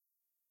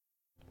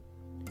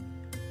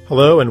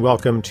Hello and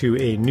welcome to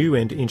A New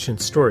and Ancient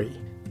Story.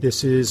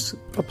 This is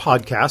a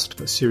podcast,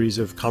 a series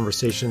of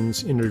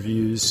conversations,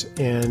 interviews,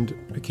 and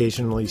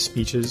occasionally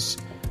speeches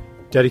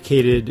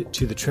dedicated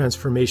to the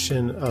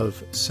transformation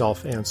of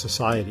self and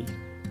society.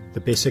 The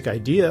basic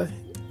idea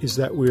is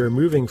that we are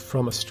moving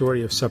from a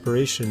story of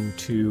separation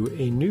to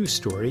a new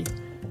story,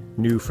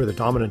 new for the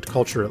dominant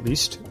culture at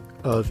least,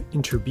 of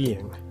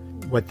interbeing.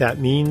 What that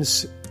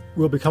means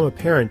will become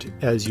apparent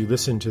as you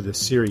listen to this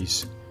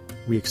series.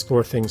 We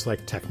explore things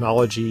like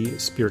technology,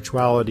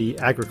 spirituality,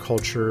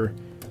 agriculture,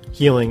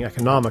 healing,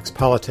 economics,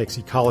 politics,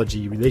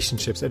 ecology,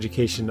 relationships,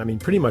 education.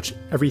 Pretty much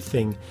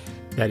everything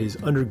that is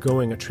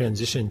undergoing a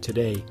transition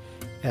today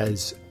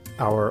as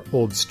our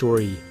old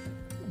story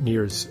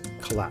nears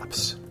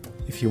collapse.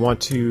 If you want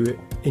to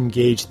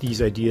engage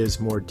these ideas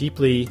more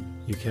deeply,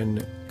 you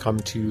can come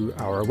to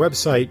our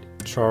website,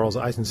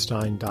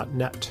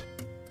 charleseisenstein.net.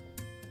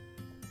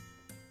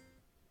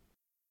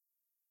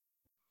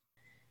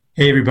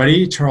 Hey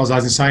everybody, Charles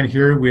Eisenstein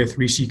here with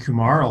Rishi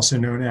Kumar, also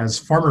known as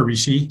Farmer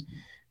Rishi,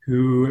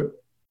 who,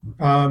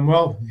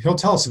 he'll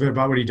tell us a bit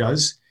about what he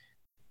does.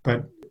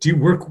 But do you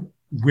work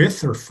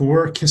with or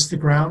for Kiss the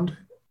Ground?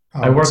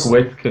 I work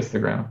with Kiss the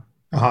Ground.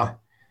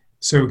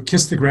 So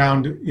Kiss the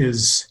Ground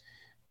is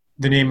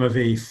the name of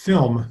a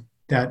film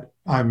that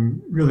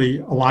I'm really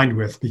aligned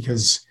with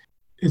because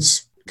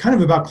it's kind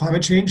of about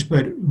climate change,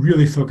 but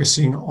really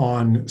focusing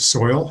on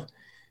soil.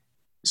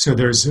 So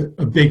there's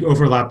a big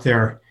overlap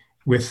there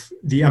with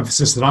the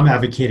emphasis that I'm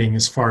advocating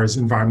as far as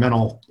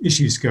environmental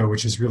issues go,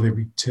 which is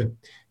really to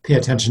pay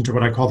attention to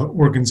what I call the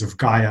organs of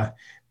Gaia.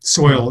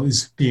 Soil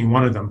is being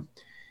one of them.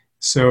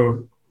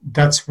 So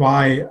that's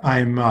why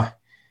I'm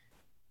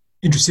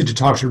interested to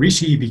talk to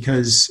Rishi,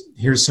 because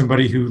here's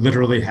somebody who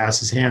literally has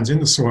his hands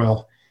in the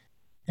soil,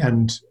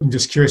 and I'm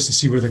just curious to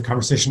see where the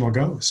conversation will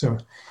go. So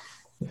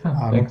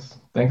Thanks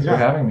for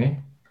having me.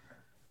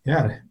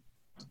 Yeah.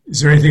 Is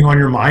there anything on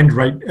your mind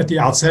right at the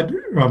outset,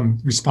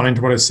 responding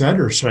to what I said,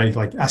 or should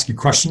I ask you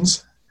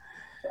questions?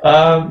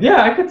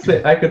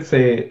 I could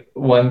say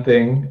one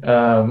thing.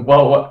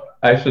 What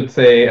I should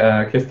say,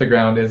 Kiss the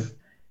Ground is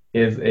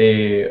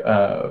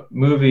a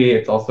movie.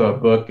 It's also a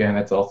book, and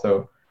it's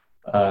also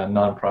a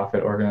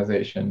nonprofit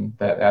organization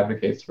that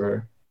advocates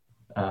for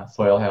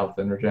soil health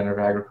and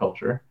regenerative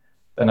agriculture.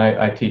 And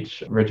I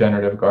teach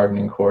regenerative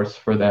gardening course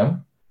for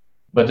them.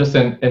 But just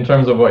in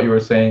terms of what you were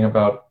saying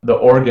about the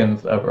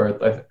organs of Earth,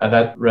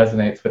 that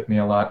resonates with me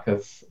a lot,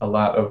 because a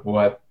lot of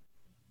what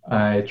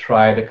I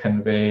try to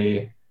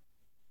convey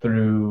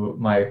through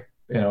my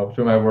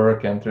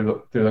work and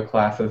through the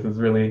classes is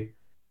really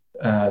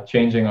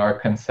changing our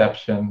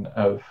conception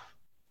of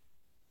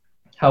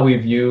how we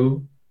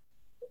view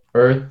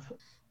Earth.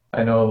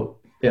 I know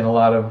in a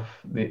lot of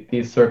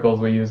these circles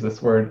we use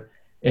this word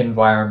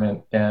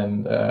environment,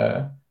 and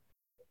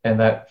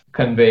that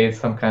conveys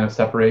some kind of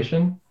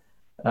separation.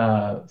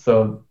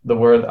 So the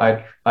word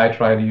I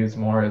try to use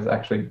more is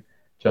actually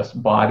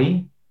just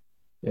body,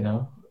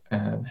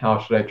 and how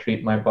should I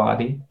treat my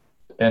body?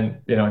 And,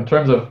 in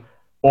terms of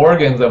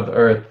organs of the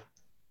earth,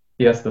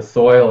 yes, the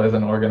soil is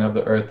an organ of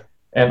the earth.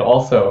 And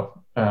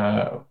also,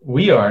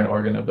 we are an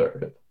organ of the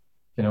earth.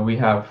 We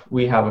have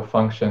a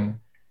function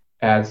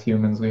as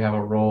humans. We have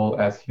a role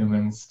as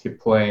humans to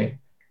play.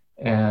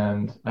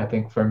 And I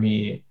think for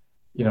me,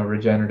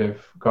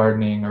 regenerative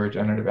gardening or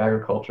regenerative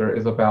agriculture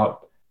is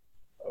about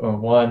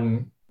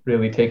one,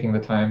 really taking the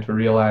time to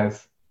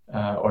realize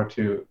or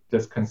to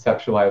just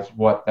conceptualize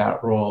what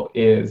that role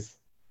is,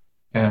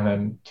 and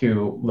then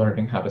two,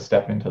 learning how to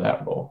step into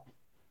that role.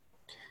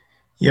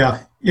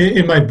 Yeah.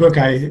 In my book,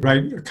 I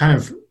write kind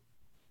of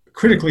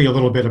critically a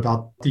little bit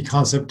about the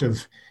concept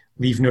of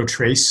leave no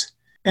trace,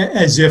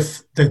 as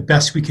if the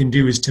best we can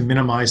do is to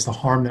minimize the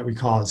harm that we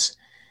cause.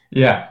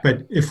 Yeah.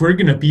 But if we're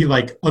going to be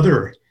like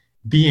other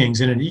beings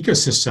in an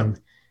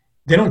ecosystem,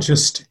 they don't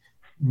just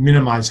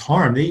minimize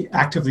harm, they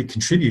actively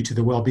contribute to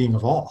the well-being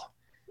of all.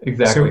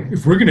 Exactly. So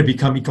if we're going to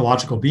become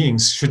ecological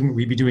beings, shouldn't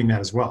we be doing that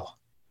as well?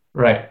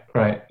 Right.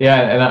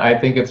 Yeah, and I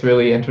think it's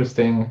really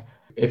interesting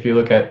if you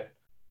look at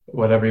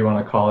whatever you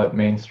want to call it,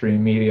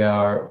 mainstream media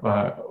or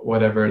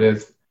whatever it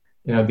is,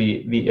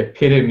 the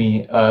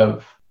epitome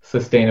of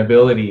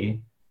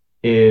sustainability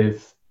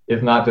is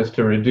not just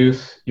to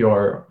reduce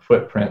your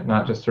footprint,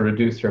 not just to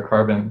reduce your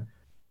carbon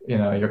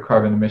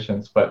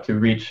emissions, but to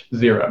reach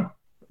zero.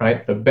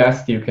 Right? The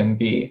best you can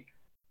be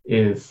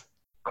is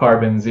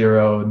carbon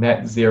zero,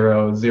 net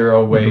zero,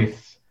 zero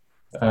waste,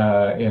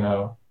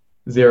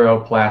 zero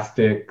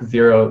plastic,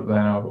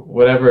 zero,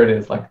 whatever it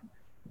is. Like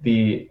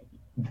the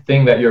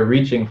thing that you're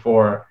reaching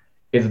for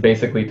is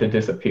basically to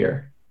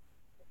disappear.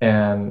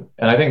 And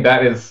I think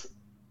that is,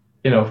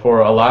 for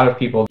a lot of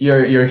people,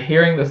 you're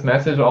hearing this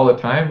message all the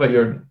time, but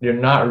you're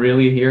not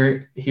really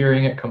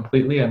hearing it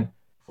completely. And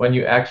when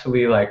you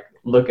actually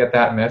look at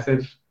that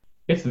message,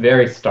 it's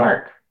very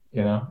stark.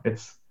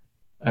 There's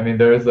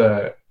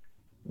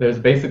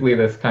basically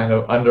this kind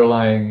of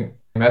underlying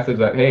message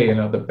that, hey,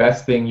 the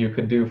best thing you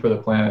could do for the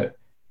planet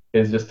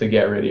is just to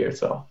get rid of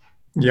yourself.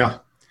 Yeah.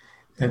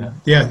 And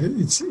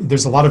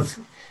there's a lot of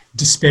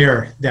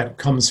despair that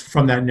comes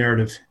from that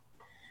narrative.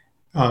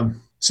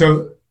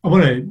 So I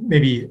want to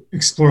maybe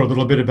explore a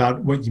little bit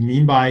about what you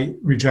mean by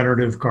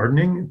regenerative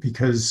gardening,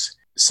 because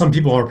some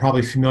people are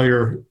probably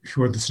familiar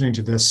who are listening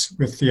to this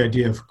with the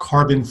idea of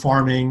carbon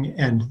farming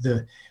and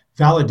the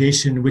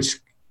validation, which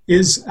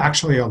is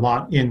actually a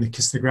lot in the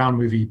Kiss the Ground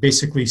movie,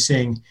 basically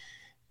saying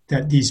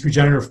that these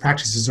regenerative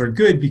practices are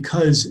good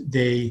because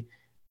they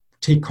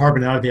take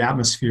carbon out of the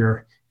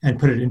atmosphere and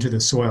put it into the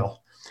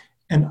soil.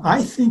 And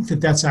I think that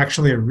that's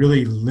actually a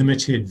really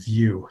limited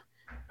view.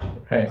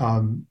 Right.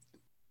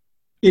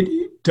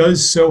 It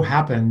does so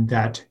happen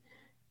that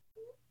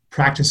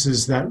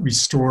practices that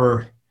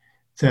restore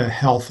the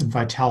health and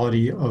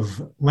vitality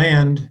of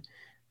land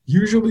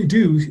usually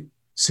do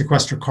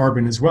sequester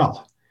carbon as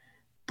well.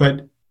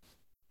 But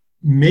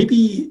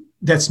maybe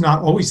that's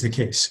not always the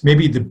case.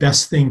 Maybe the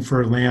best thing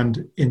for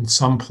land in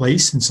some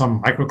place, in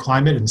some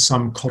microclimate, in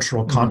some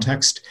cultural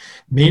context,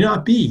 may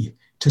not be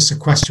to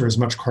sequester as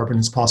much carbon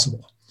as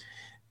possible.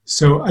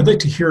 So I'd like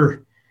to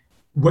hear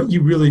what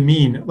you really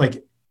mean.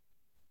 Like,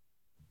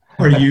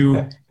 are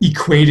you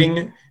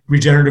equating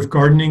regenerative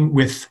gardening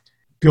with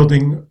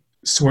building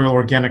soil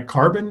organic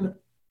carbon,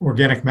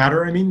 organic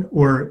matter, I mean,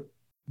 or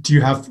do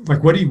you have,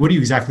 like, what do you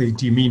exactly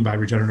do you mean by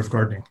regenerative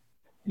gardening?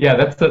 Yeah,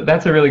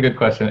 that's a really good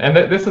question, and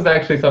this is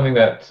actually something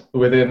that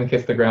within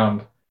Kiss the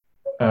Ground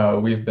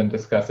we've been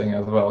discussing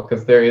as well,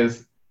 because there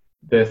is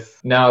this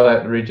now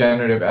that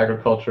regenerative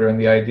agriculture and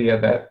the idea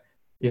that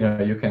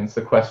you can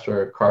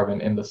sequester carbon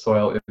in the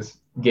soil is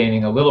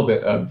gaining a little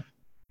bit of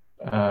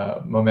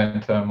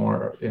momentum,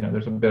 or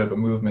there's a bit of a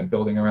movement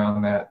building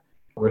around that.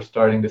 We're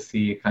starting to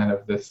see kind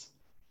of this,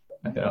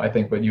 I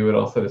think what you would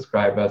also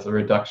describe as a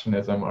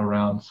reductionism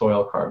around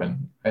soil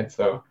carbon, right?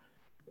 So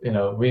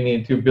we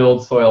need to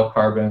build soil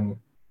carbon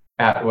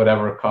at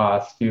whatever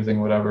cost,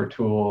 using whatever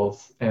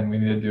tools, and we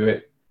need to do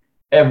it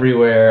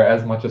everywhere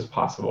as much as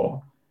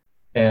possible.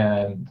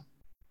 And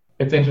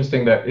it's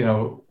interesting that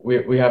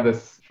we have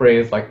this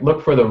phrase like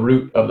look for the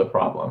root of the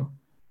problem,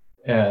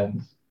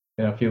 and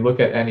if you look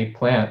at any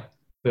plant,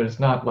 there's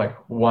not like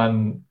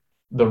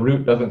the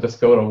root doesn't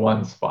just go to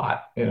one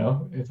spot.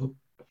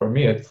 For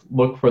me, it's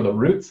look for the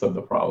roots of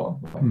the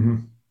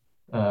problem.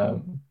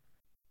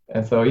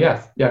 And so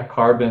yes, yeah,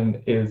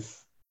 carbon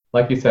is,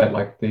 like you said,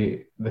 like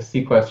the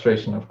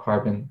sequestration of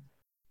carbon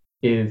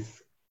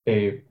is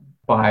a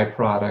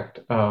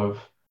byproduct of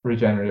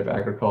regenerative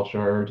agriculture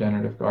or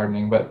regenerative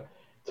gardening. But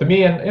to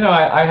me, and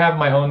I have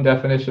my own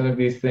definition of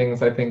these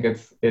things. I think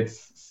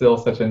it's still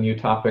such a new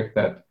topic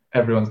that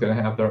everyone's going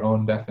to have their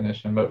own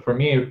definition. But for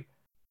me,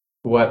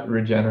 what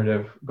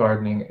regenerative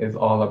gardening is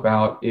all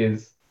about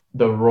is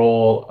the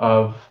role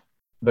of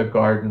the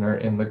gardener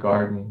in the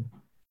garden.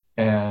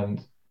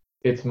 And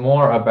it's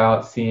more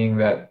about seeing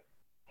that,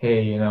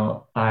 hey,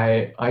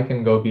 I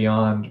can go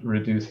beyond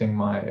reducing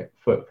my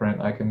footprint.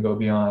 I can go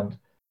beyond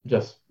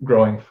just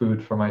growing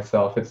food for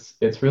myself.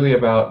 It's really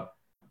about,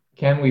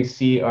 can we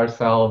see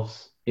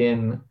ourselves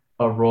in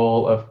a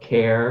role of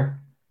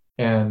care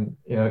and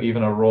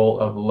even a role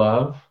of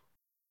love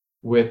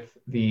with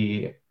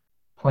the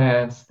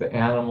plants, the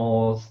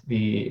animals,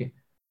 the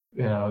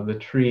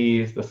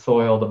trees, the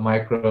soil, the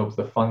microbes,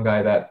 the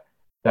fungi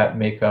that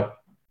make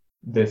up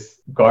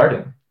this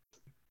garden.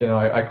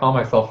 I call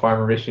myself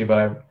Farmer Rishi,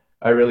 but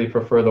I really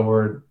prefer the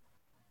word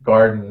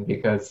garden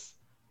because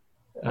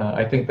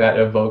I think that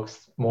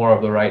evokes more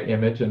of the right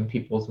image in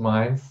people's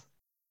minds.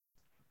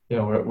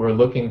 We're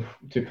looking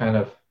to kind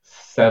of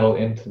settle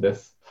into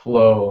this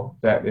flow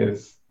that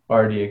is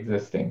already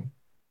existing,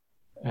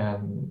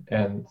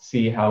 and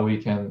see how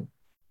we can.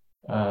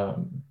 I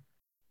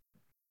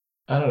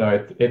don't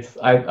know.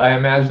 I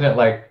imagine it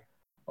like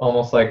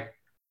almost like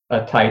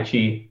a Tai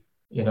Chi,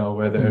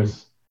 where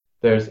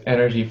there's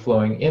energy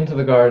flowing into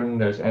the garden,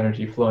 there's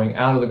energy flowing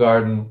out of the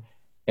garden,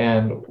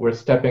 and we're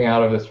stepping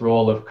out of this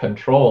role of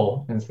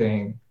control and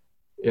saying,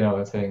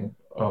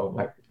 oh,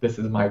 like this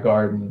is my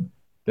garden,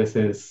 this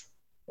is,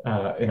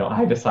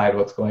 I decide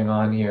what's going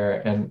on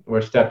here, and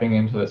we're stepping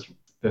into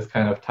this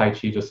kind of Tai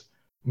Chi, just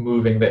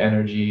moving the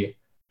energy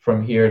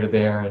from here to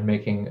there and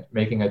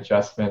making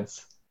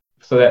adjustments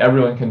so that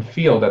everyone can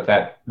feel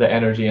that the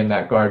energy in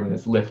that garden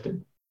is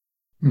lifted.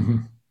 Mm-hmm.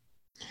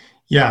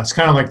 Yeah, it's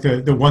kind of like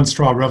the one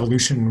straw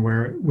revolution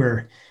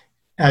where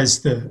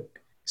as the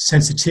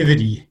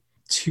sensitivity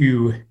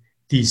to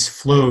these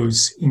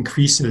flows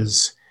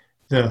increases,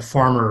 the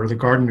farmer or the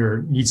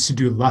gardener needs to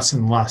do less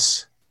and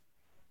less.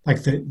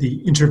 Like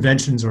the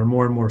interventions are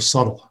more and more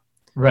subtle.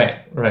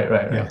 Right.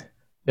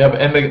 Yeah,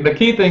 and the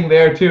key thing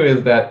there too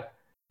is that,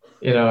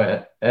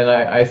 and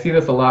I see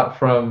this a lot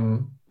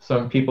from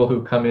some people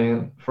who come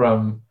in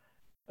from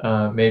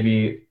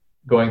maybe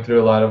going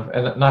through a lot of,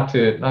 and not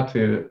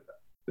to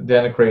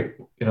denigrate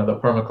the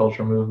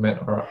permaculture movement,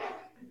 or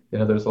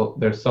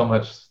there's so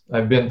much,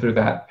 I've been through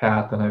that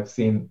path and I've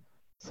seen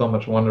so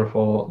much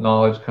wonderful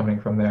knowledge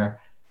coming from there.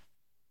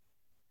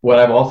 What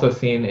I've also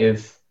seen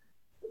is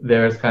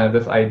there's kind of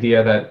this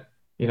idea that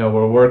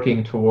we're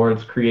working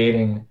towards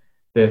creating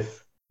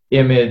this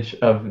image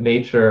of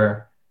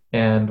nature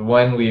And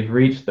when we've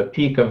reached the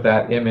peak of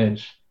that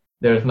image,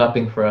 there's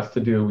nothing for us to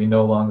do. We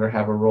no longer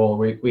have a role.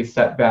 We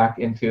set back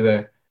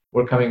into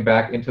we're coming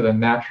back into the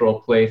natural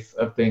place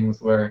of things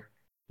where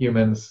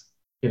humans,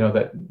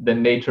 that the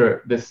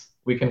nature,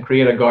 we can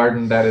create a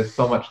garden that is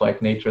so much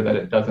like nature that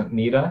it doesn't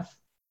need us.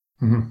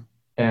 Mm-hmm.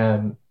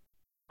 And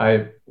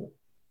I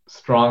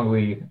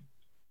strongly,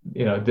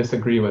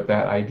 disagree with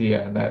that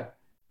idea, and that,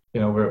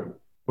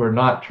 we're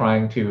not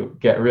trying to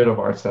get rid of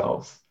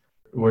ourselves.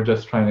 We're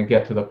just trying to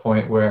get to the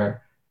point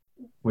where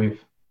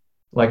we've,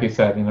 like you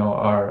said,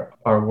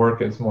 our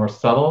work is more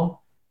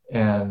subtle,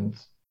 and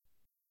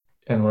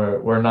we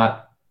are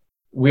not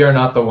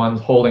the ones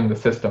holding the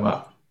system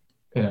up.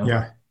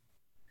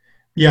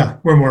 Yeah,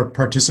 we're more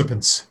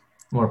participants.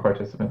 More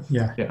participants.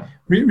 Yeah. Yeah.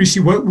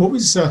 Rishi, what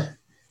was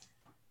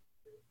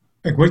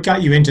like? What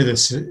got you into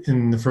this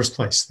in the first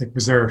place? Like,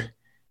 was there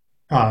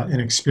an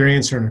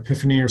experience or an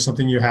epiphany or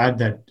something you had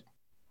that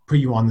put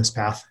you on this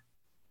path?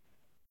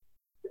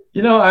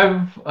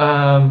 I've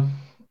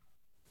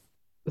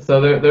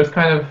so there's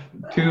kind of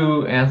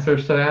two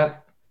answers to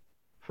that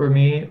for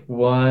me.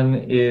 One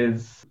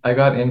is I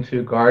got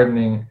into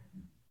gardening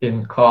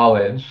in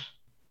college.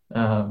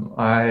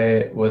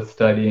 I was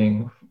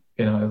studying,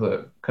 as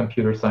a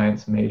computer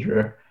science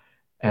major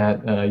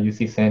at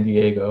UC San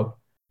Diego,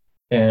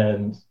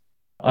 and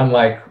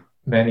unlike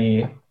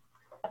many,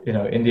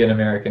 Indian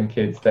American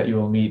kids that you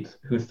will meet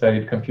who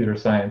studied computer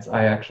science,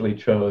 I actually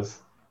chose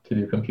to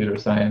do computer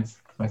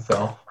science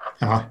myself.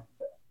 Uh-huh.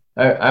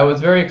 I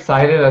was very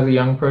excited as a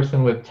young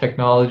person with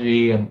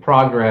technology and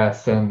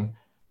progress and,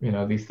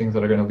 these things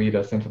that are going to lead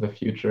us into the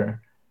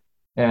future.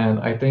 And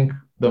I think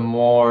the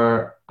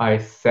more I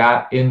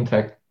sat in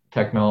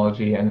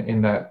technology and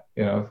in that,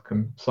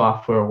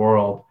 software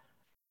world,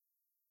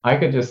 I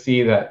could just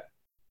see that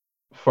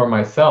for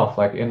myself,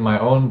 like in my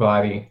own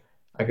body,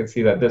 I could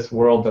see that this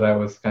world that I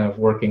was kind of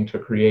working to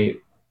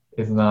create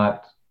is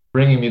not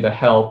bringing me the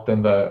health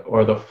and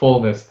or the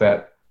fullness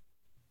that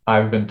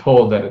I've been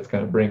told that it's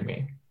going to bring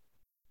me.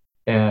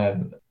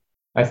 And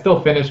I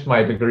still finished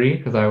my degree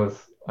because I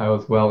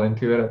was well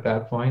into it at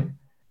that point.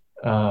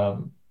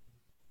 But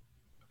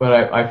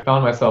I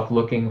found myself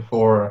looking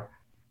for,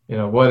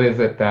 what is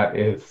it that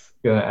is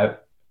gonna,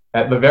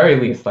 at the very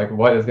least, like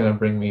what is gonna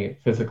bring me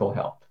physical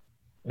health.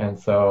 And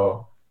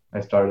so I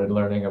started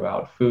learning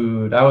about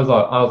food. I was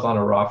on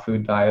a raw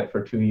food diet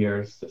for 2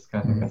 years, just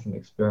kind of as an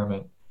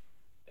experiment.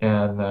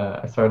 And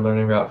I started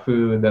learning about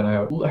food. Then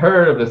I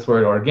heard of this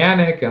word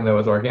organic, and there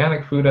was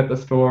organic food at the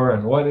store.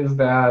 And what is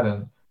that?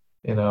 And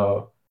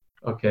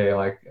okay,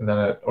 and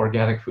then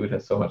organic food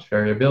has so much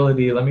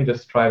variability. Let me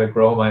just try to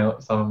grow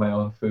some of my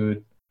own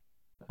food.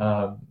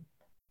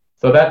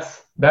 So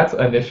that's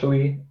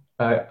initially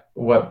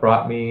what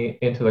brought me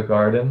into the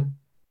garden.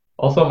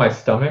 Also, my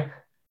stomach.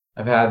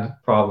 I've had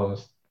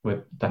problems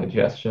with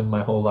digestion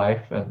my whole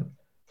life, and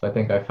so I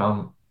think I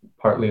found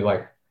partly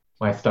like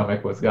my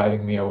stomach was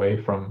guiding me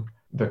away from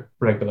the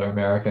regular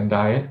American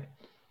diet.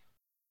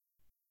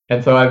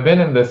 And so I've been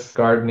in this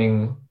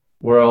gardening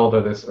world,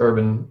 or this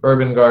urban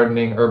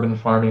gardening, urban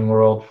farming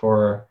world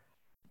for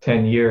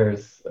 10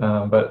 years.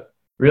 But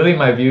really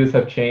my views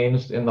have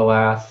changed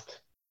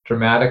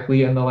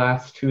dramatically in the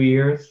last 2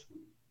 years.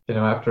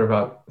 After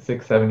about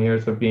 6-7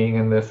 years of being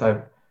in this,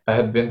 I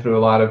had been through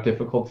a lot of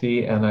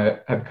difficulty, and I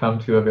had come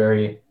to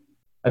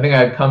I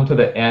had come to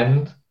the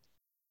end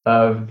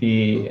of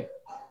the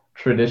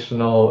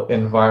traditional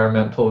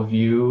environmental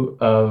view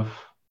of,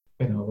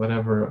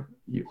 whatever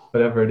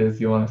it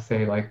is you want to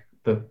say, like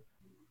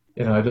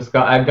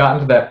I'd gotten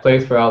to that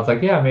place where I was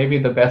like, yeah, maybe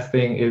the best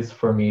thing is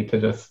for me to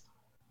just,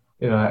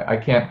 I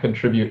can't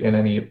contribute in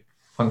any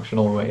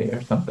functional way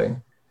or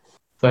something.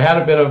 So I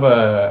had a bit of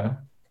a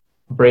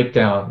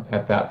breakdown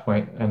at that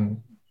point,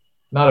 and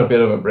not a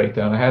bit of a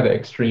breakdown, I had an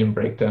extreme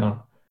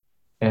breakdown.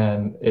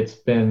 And it's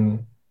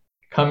been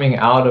coming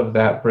out of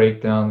that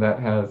breakdown that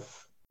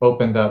has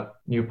opened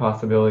up new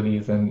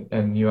possibilities and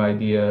new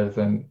ideas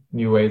and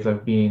new ways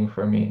of being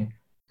for me.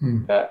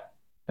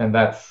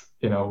 That's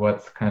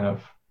what's kind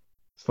of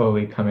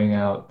slowly coming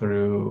out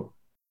through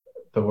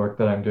the work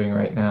that I'm doing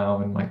right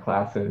now in my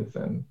classes,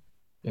 and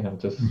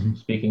just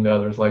speaking to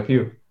others like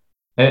you.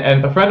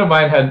 And a friend of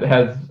mine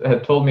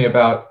had told me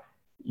about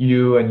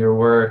you and your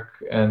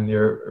work and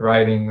your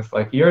writings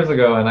like years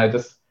ago, and I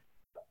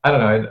don't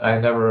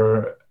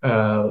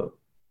know,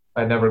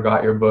 I never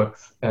got your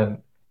books.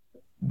 And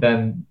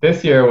then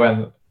this year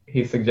when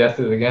he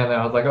suggested it again,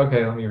 I was like,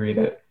 okay, let me read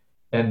it.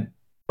 And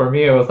for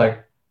me, it was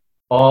like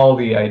all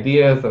the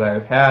ideas that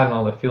I've had and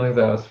all the feelings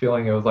that I was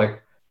feeling, it was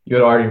like you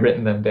had already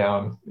written them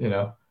down,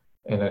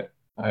 and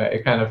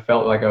it kind of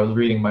felt like I was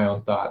reading my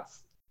own thoughts.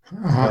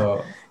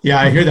 So,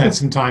 yeah, I hear that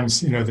sometimes,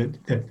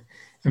 that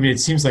I mean, it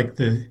seems like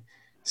the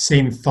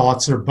same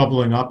thoughts are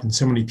bubbling up in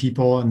so many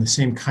people, and the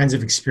same kinds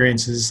of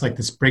experiences, like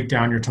this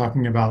breakdown you're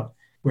talking about,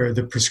 where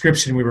the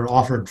prescription we were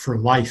offered for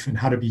life and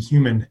how to be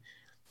human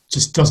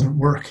just doesn't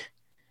work.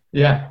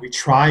 Yeah. We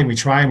try and we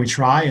try and we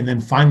try, and then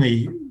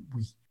finally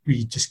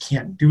we just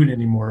can't do it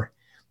anymore.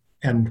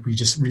 And we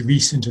just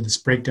release into this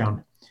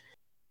breakdown,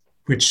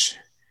 which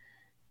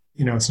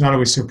it's not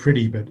always so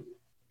pretty, but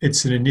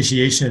it's an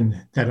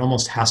initiation that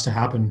almost has to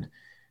happen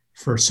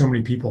for so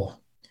many people.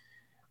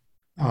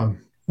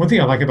 One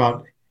thing I like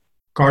about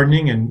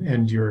gardening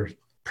and your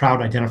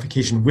proud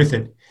identification with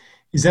it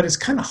is that it's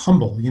kind of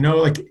humble,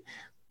 like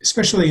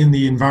especially in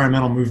the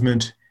environmental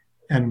movement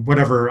and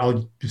whatever.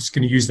 I'm just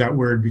going to use that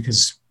word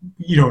because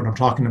you know what I'm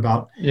talking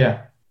about.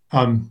 Yeah.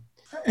 Um,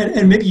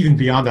 and maybe even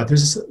beyond that,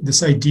 there's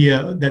this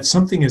idea that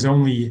something is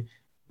only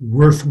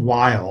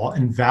worthwhile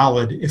and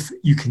valid if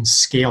you can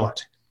scale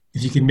it,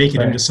 if you can make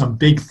it into Right. some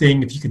big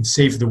thing, if you can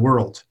save the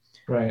world.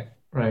 Right.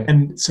 Right.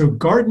 And so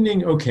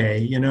gardening,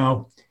 okay,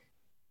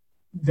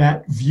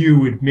 that view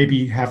would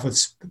maybe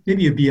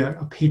maybe it'd be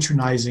a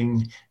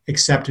patronizing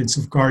acceptance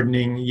of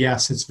gardening.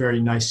 Yes, it's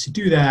very nice to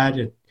do that.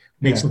 It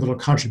makes a Yeah. little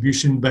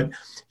contribution, but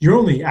you're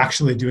only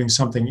actually doing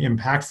something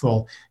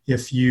impactful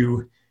if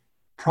you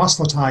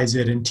proselytize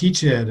it and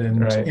teach it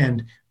Right.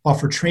 and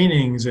offer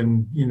trainings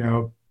and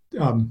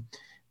um,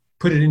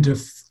 put it into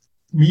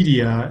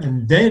media,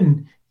 and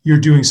then you're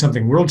doing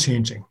something world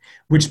changing,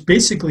 which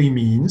basically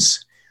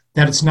means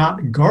that it's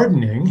not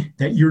gardening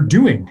that you're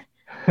doing,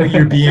 but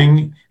you're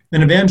being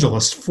an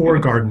evangelist for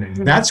gardening.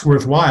 That's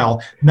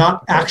worthwhile,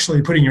 not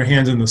actually putting your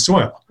hands in the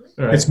soil. It's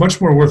Right.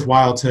 much more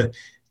worthwhile to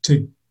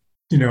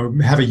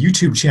have a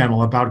YouTube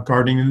channel about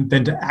gardening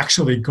than to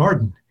actually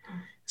garden.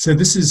 So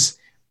this is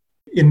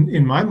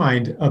in my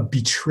mind a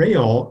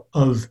betrayal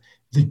of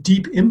the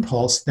deep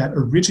impulse that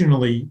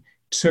originally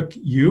took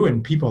you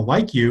and people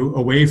like you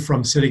away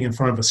from sitting in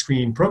front of a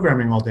screen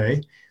programming all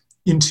day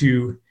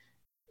into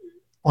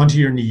onto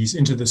your knees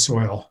into the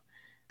soil.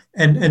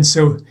 And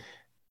so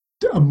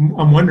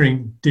I'm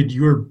wondering, did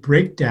your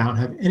breakdown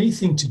have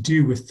anything to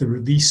do with the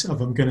release of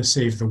I'm going to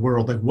save the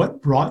world? Like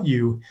what brought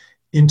you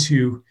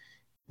into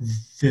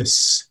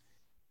this?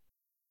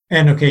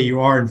 And okay, you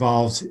are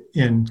involved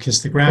in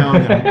Kiss the Ground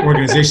and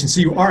organization,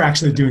 so you are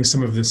actually doing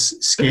some of this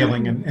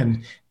scaling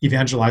and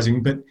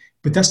evangelizing, but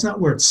that's not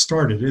where it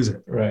started, is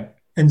it? Right.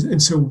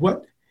 And so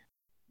what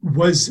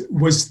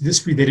was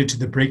this related to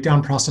the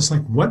breakdown process?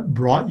 Like what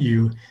brought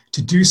you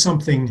to do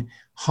something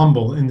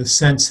humble in the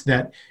sense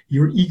that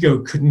your ego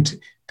couldn't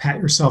pat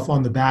yourself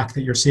on the back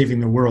that you're saving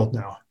the world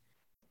now?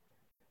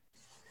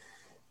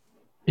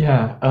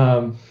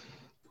 Yeah.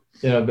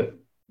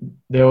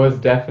 There was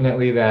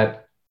definitely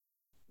that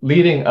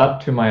leading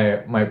up to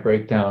my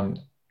breakdown.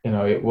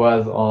 It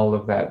was all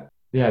of that.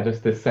 Yeah,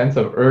 just this sense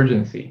of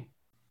urgency,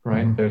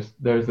 right? Mm-hmm.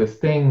 There's this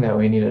thing that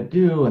we need to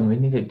do, and we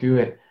need to do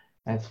it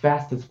as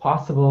fast as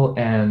possible.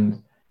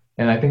 And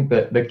I think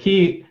that the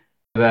key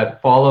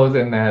that follows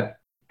in that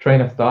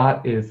train of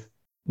thought is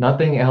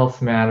nothing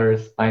else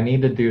matters. I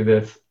need to do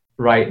this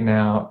right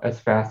now as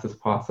fast as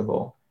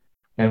possible.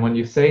 And when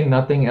you say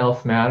nothing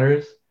else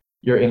matters,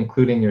 you're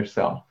including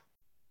yourself.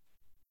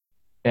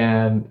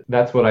 And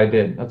that's what I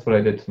did. That's what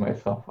I did to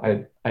myself.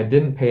 I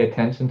didn't pay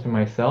attention to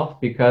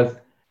myself because,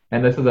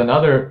 and this is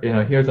another,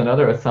 here's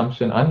another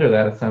assumption under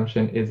that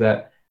assumption is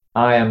that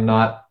I am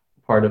not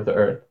part of the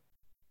earth,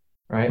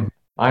 right?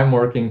 I'm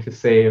working to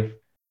save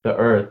the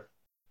earth,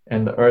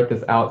 and the earth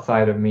is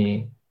outside of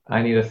me.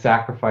 I need to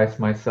sacrifice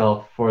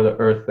myself for the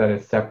earth that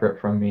is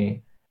separate from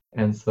me.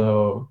 And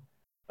so,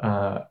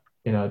 uh,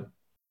 you know,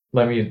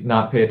 let me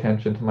not pay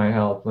attention to my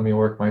health. Let me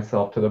work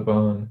myself to the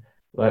bone.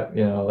 I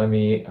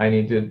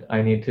need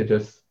to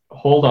just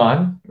hold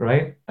on,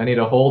 right? I need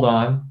to hold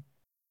on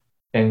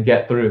and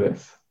get through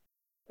this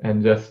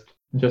and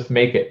just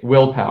make it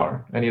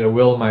willpower. I need to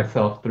will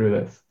myself through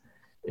this.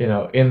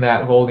 In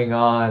that holding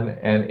on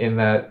and in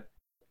that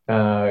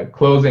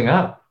closing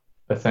up,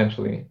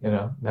 essentially,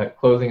 that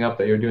closing up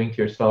that you're doing to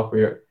yourself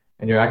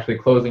and you're actually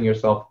closing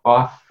yourself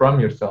off from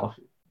yourself.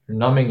 You're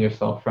numbing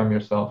yourself from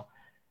yourself.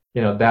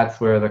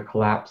 That's where the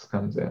collapse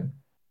comes in.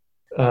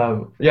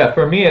 Yeah,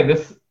 for me,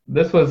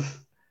 this was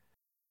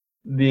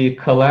the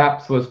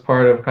collapse was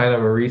part of kind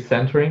of a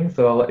recentering.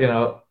 So,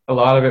 a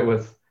lot of it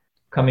was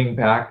coming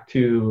back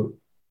to,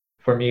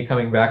 for me,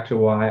 coming back to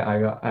why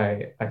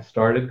I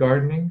started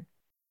gardening,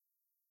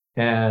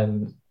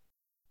 and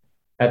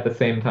at the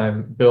same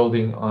time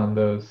building on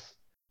those,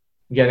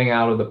 getting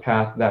out of the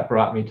path that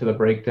brought me to the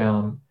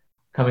breakdown,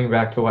 coming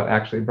back to what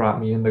actually brought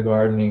me into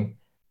gardening,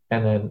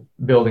 and then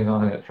building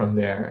on it from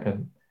there.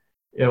 And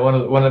one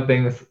of the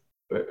things,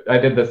 I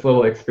did this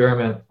little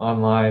experiment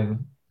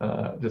online,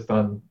 just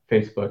on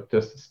Facebook,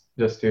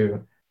 just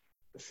to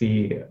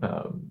see.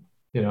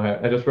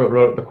 I just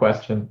wrote the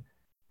question,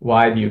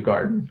 "Why do you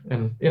garden?"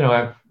 And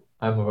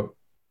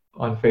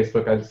on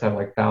Facebook. I just have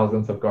like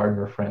thousands of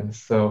gardener friends,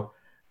 so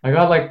I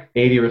got like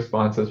 80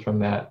 responses from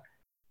that,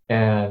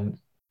 and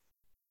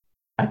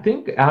I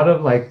think out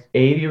of like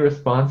 80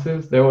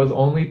 responses, there was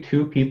only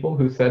two people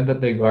who said that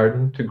they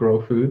garden to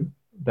grow food,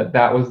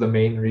 that was the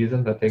main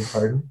reason that they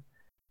garden.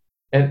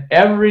 And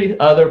every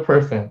other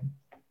person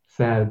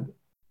said,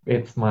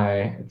 it's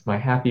my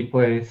happy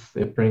place.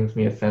 It brings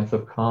me a sense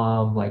of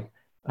calm. Like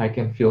I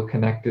can feel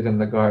connected in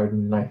the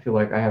garden. I feel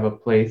like I have a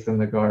place in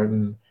the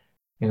garden.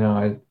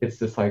 It's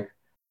just like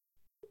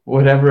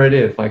whatever it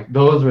is, like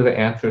those were the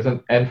answers.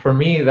 And for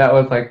me, that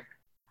was like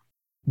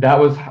that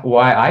was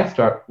why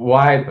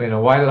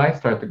did I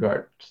start to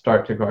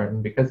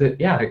garden? Because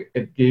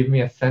it gave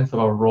me a sense of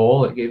a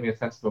role. It gave me a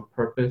sense of a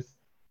purpose.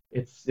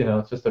 It's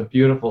just a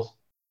beautiful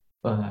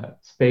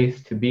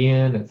space to be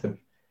in.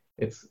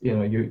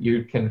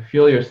 You can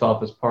feel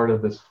yourself as part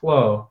of this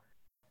flow,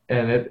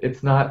 and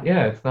it's not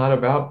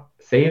about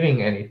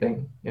saving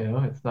anything.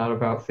 It's not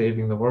about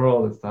saving the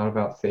world. It's not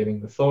about saving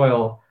the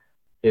soil.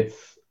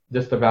 It's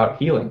just about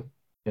healing.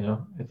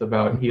 It's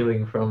about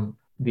healing from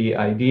the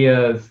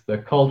ideas, the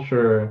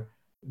culture,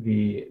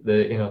 the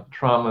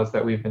traumas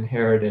that we've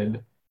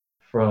inherited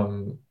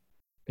from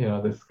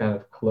this kind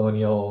of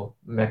colonial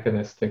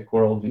mechanistic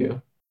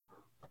worldview.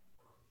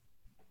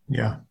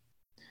 Yeah.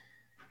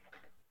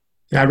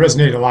 Yeah, I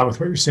resonate a lot with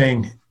what you're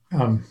saying.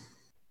 Um,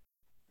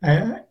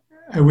 I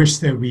wish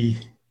that we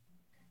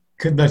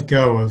could let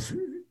go of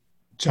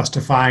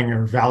justifying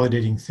or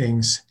validating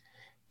things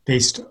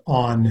based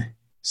on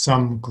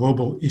some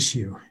global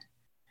issue,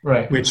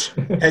 Right. which,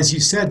 as you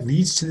said,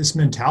 leads to this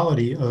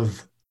mentality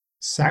of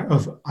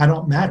I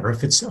don't matter.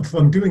 If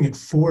I'm doing it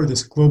for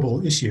this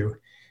global issue,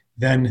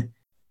 then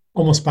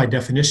almost by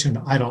definition,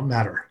 I don't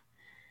matter.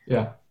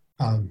 Yeah.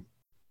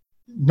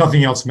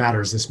 Nothing else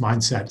matters, this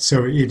mindset.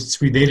 So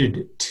it's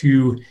related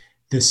to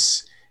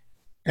this,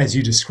 as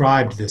you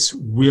described, this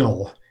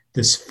will,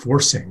 this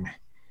forcing,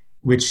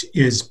 which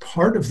is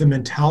part of the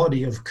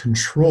mentality of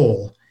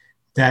control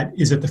that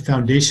is at the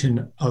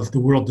foundation of the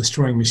world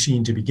destroying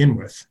machine to begin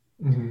with.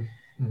 Mm-hmm.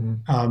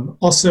 Mm-hmm.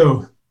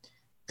 Also,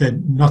 that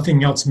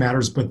nothing else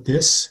matters but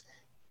this.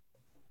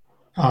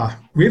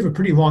 We have a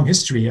pretty long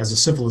history as a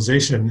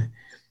civilization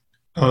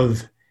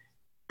of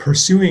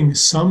pursuing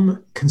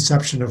some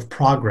conception of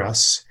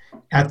progress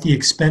at the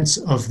expense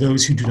of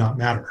those who do not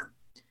matter.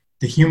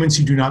 The humans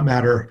who do not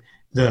matter,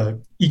 the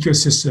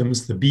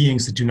ecosystems, the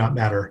beings that do not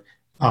matter,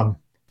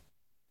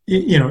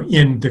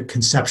 in the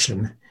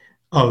conception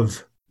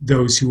of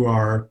those who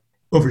are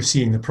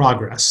overseeing the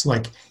progress.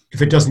 Like,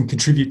 if it doesn't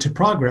contribute to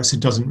progress, it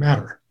doesn't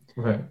matter.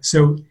 Right.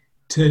 So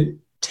to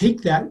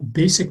take that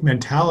basic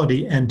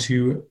mentality and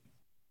to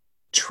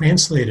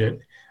translate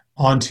it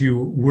onto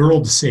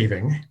world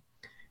saving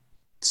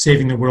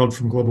the world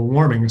from global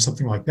warming or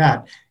something like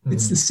that,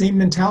 it's the same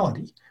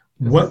mentality.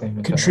 What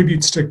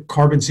contributes to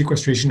carbon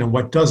sequestration and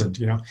what doesn't?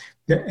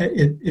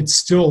 It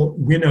still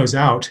winnows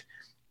out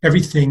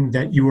everything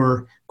that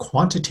your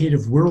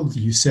quantitative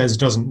worldview says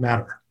doesn't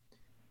matter.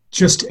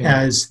 Just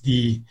as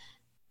the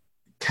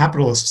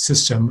capitalist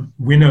system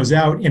winnows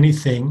out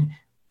anything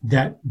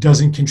that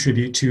doesn't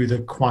contribute to the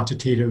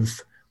quantitative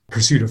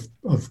pursuit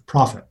of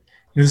profit.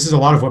 This is a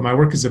lot of what my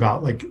work is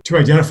about, like to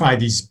identify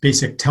these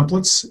basic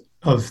templates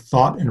of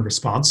thought and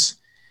response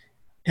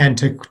and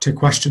to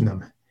question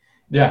them.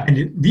 Yeah. And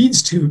it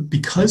leads to,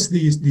 because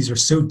these are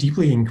so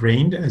deeply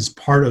ingrained as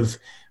part of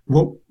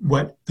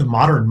what the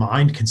modern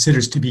mind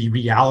considers to be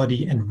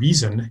reality and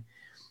reason,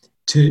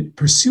 to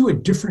pursue a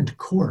different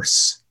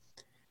course,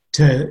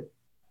 to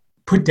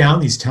put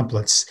down these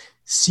templates,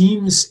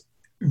 seems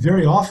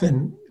very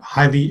often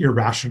highly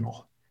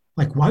irrational.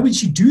 Like, why would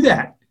you do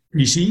that,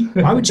 Rishi?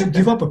 Why would you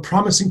give up a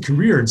promising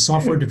career in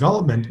software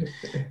development,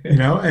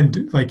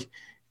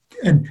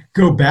 and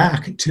go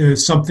back to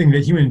something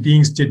that human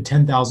beings did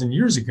 10,000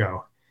 years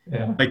ago?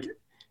 Yeah.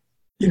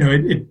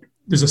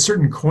 There's a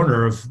certain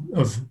corner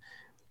of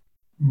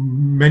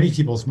many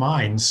people's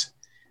minds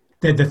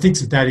that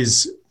thinks that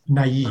is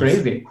naive,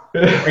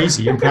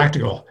 crazy,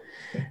 impractical.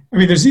 I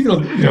mean, there's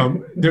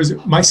even, there's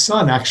my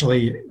son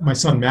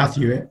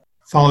Matthew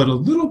followed a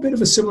little bit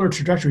of a similar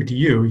trajectory to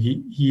you.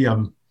 He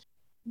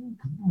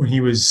when he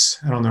was,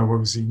 I don't know, what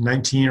was he,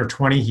 19 or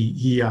 20,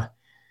 he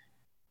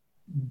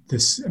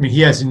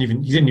didn't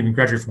even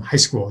graduate from high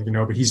school,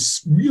 but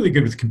he's really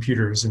good with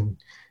computers and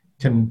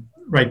can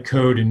write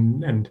code.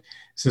 And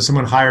so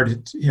someone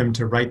hired him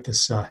to write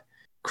this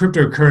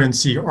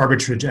cryptocurrency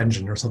arbitrage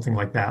engine or something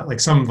like that,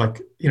 like some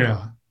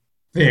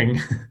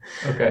thing.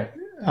 Okay.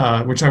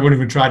 Which I wouldn't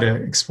even try to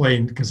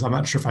explain because I'm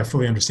not sure if I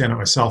fully understand it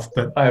myself.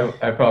 But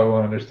I probably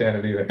won't understand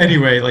it either.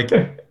 Anyway,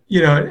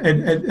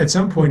 at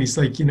some point he's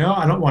like,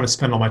 I don't want to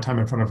spend all my time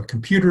in front of a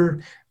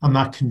computer. I'm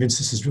not convinced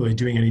this is really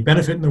doing any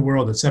benefit in the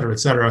world, et cetera, et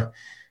cetera.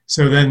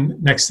 So then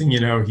next thing you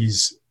know,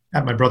 he's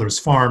at my brother's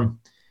farm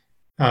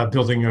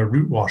building a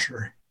root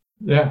washer.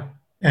 Yeah.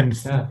 And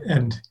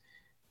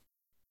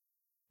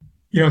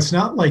it's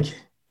not like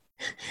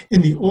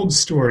in the old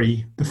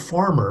story, the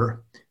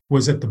farmer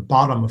was at the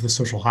bottom of the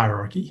social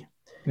hierarchy.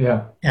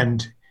 Yeah.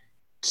 And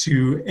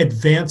to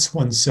advance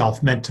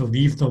oneself meant to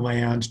leave the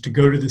land, to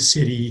go to the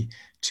city,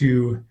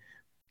 to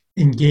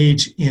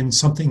engage in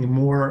something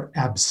more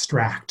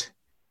abstract,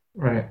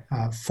 right?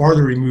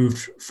 Farther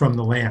removed from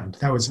the land.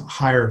 That was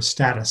higher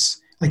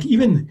status. Like,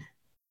 even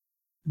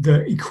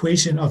the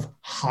equation of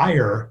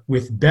higher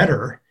with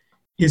better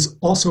is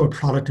also a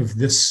product of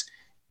this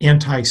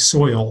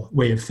anti-soil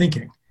way of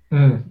thinking.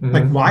 Mm-hmm.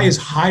 Like, why is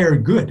higher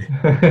good?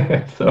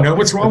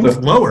 What's wrong with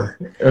lower?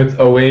 It's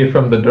away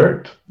from the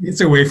dirt. It's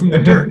away from the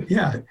dirt.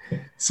 Yeah.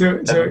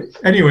 So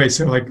anyway,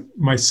 so like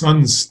my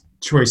son's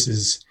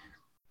choices,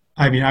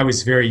 I mean, I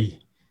was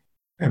very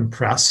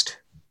impressed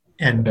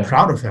and Yeah.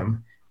 proud of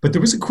him. But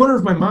there was a corner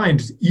of my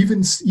mind,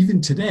 even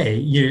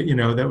today,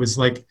 that was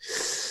like,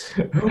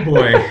 oh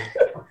boy,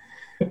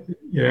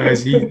 yeah.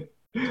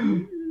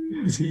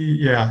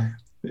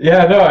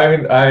 Yeah, no, I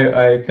mean,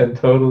 I can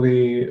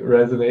totally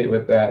resonate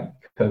with that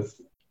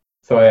because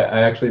I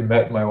actually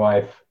met my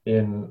wife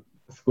in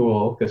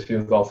school because she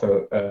was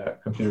also a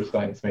computer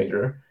science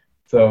major.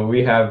 So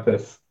we have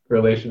this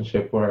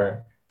relationship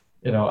where,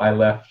 I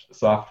left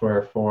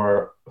software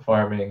for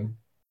farming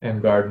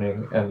and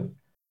gardening, and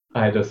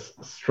I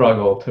just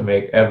struggle to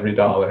make every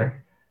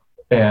dollar.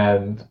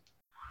 And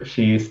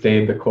she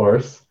stayed the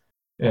course,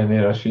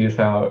 and she's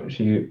how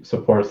she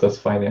supports us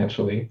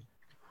financially.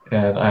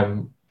 And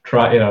I'm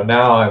trying,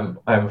 now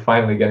I'm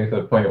finally getting to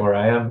the point where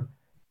I am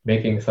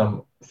making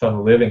some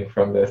living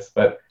from this.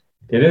 But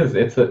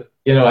it's a,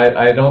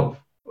 I don't,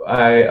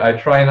 I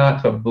try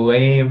not to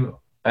blame.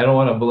 I don't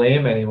want to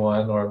blame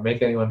anyone or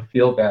make anyone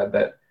feel bad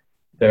that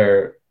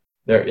they're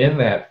they're in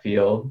that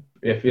field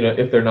if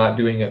they're not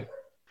doing it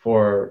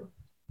for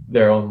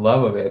their own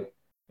love of it,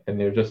 and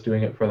they're just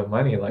doing it for the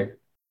money. Like,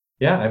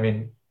 yeah, I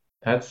mean,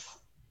 that's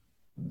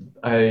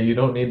you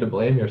don't need to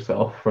blame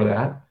yourself for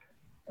that.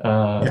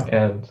 Yeah.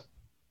 And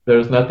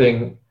there's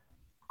nothing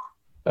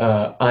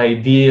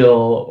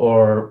ideal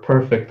or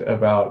perfect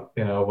about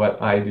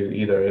what I do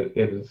either.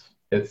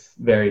 It's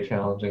very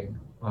challenging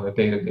on a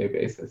day-to-day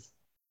basis.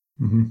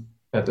 Mm-hmm.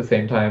 At the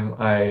same time,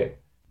 I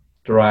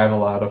derive a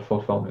lot of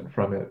fulfillment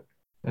from it,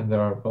 and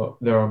there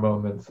are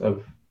moments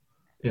of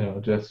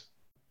just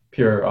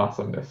pure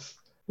awesomeness.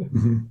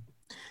 Mm-hmm.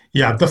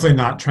 Yeah, definitely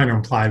not trying to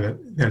imply that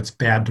it's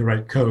bad to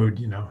write code.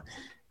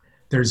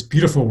 There's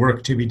beautiful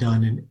work to be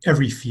done in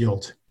every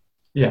field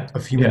Yeah,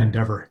 of human yeah.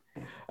 endeavor.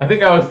 I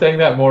think I was saying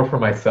that more for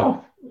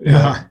myself,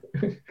 Uh,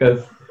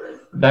 because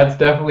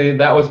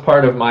that was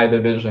part of my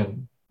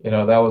division.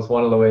 That was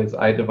one of the ways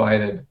I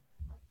divided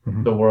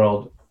mhm. the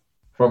world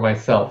for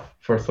myself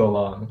for so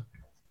long.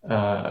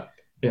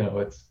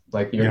 It's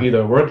like you're Yeah.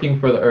 either working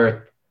for the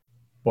earth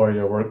or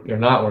you're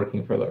not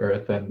working for the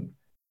earth, and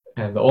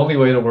the only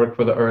way to work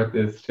for the earth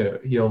is to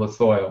heal the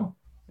soil.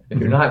 If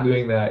you're Mhm. not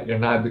doing that, you're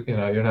not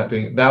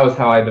doing. That was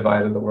how I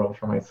divided the world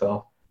for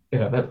myself.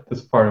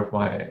 That's part of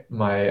my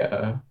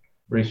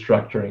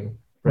restructuring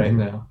right Mhm.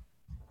 now.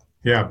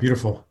 Yeah,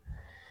 beautiful.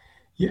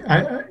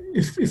 Yeah,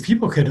 if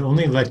people could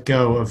only let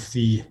go of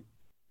the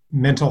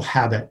mental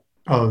habit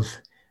of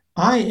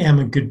I am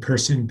a good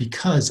person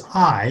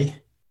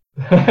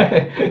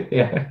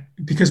Yeah.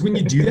 because when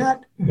you do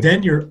that,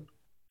 then you're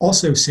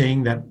also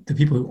saying that the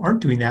people who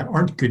aren't doing that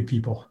aren't good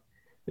people.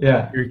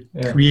 Yeah. You're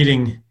Yeah.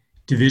 creating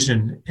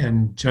division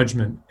and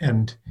judgment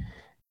and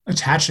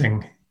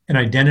attaching an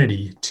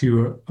identity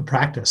to a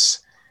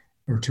practice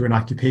or to an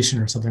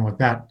occupation or something like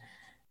that.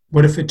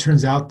 What if it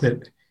turns out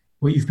that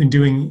what you've been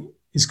doing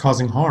is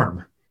causing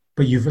harm,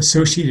 but you've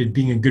associated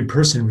being a good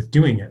person with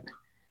doing it?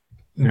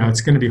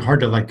 It's Hmm. going to be hard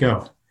to let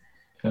go.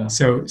 Yeah.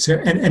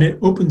 And it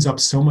opens up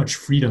so much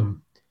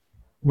freedom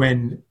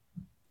when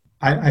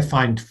I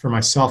find for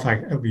myself,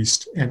 at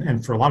least,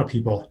 and for a lot of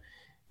people,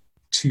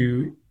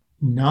 to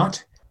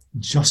not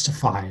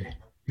justify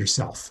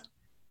yourself.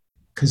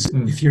 Because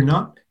Mm. if you're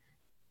not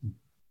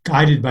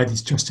guided by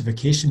these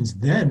justifications,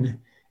 then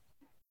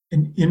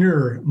an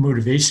inner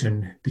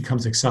motivation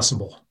becomes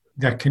accessible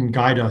that can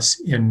guide us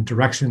in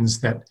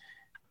directions that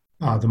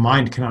the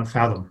mind cannot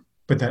fathom,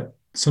 but that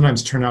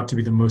sometimes turn out to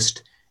be the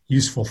most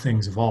useful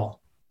things of all.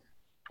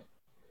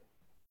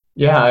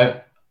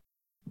 Yeah.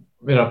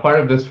 Part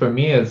of this for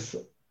me is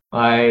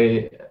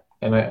I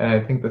and I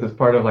think this is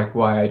part of like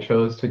why I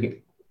chose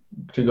to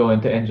go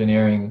into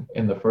engineering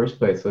in the first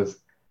place was,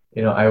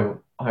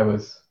 I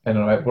was, I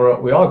don't know,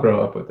 we all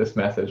grow up with this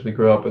message. We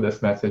grow up with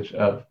this message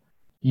of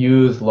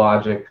use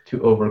logic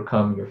to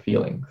overcome your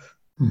feelings,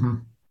 Mm-hmm.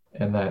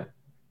 and that,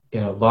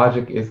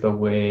 logic is the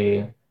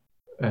way,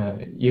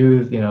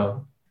 use,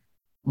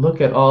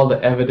 look at all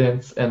the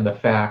evidence and the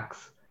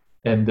facts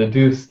and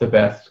deduce the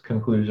best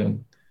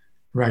conclusion.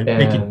 Right.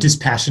 Make a And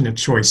dispassionate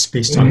choice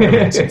based on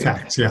evidence and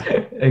facts. Yeah.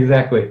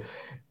 exactly.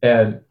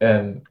 And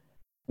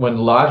when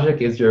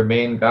logic is your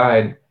main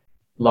guide,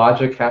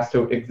 logic has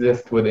to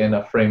exist within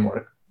a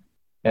framework.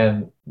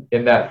 And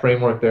in that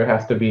framework, there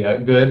has to be a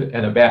good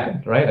and a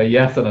bad, right? A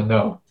yes and a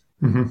no.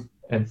 Mm-hmm.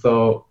 And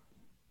so,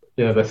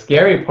 the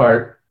scary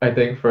part, I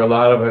think, for a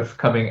lot of us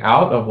coming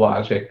out of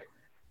logic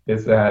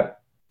is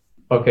that,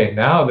 okay,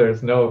 now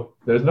there's no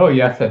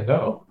yes and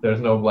no. There's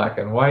no black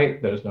and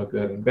white. There's no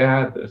good and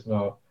bad. There's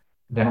no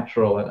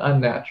natural and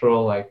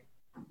unnatural. Like,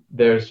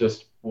 there's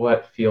just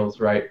what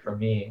feels right for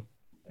me,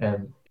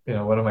 and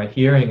what am I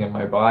hearing in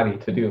my body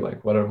to do?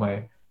 Like, what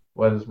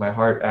is my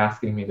heart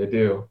asking me to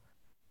do?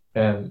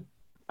 And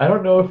I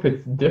don't know if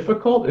it's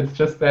difficult. It's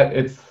just that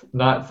it's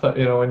not so,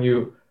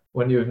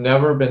 when you've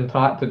never been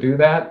taught to do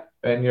that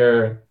and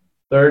you're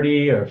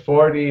 30 or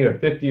 40 or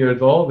 50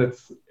 years old,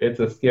 it's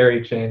a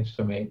scary change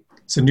to make.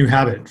 It's a new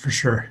habit for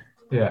sure.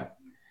 Yeah.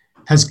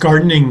 Has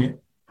gardening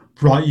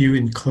brought you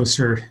in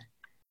closer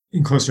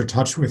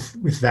touch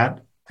with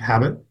that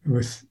habit,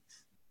 with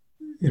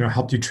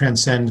helped you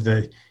transcend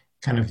the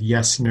kind of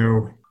yes,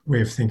 no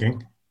way of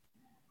thinking.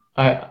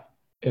 I,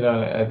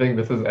 I think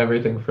this is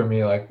everything for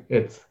me. Like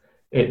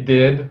it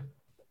did,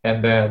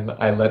 and then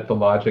I let the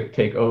logic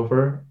take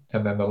over,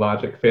 and then the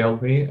logic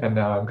failed me, and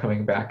now I'm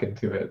coming back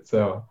into it.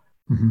 So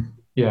Hmm.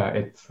 yeah,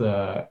 it's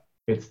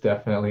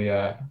definitely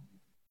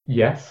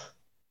yes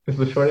is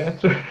the short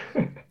answer.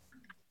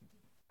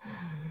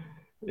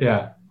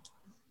 Yeah.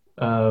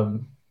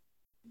 Um,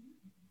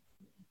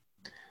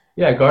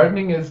 yeah,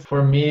 gardening is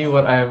for me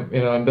what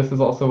and this is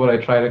also what I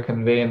try to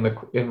convey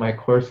in my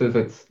courses.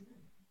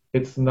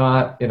 It's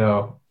not,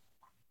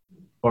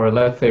 or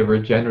let's say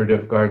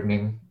regenerative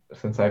gardening,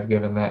 since I've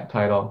given that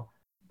title.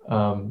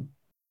 Um,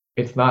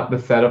 it's not the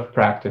set of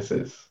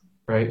practices,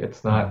 right?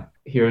 It's Hmm. not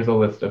here's a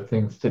list of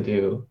things to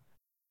do.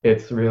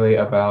 It's really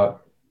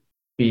about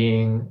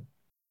being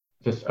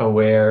just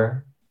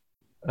aware,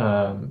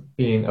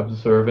 being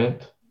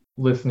observant,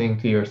 listening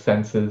to your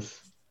senses,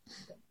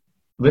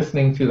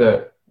 listening to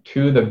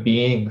the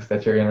beings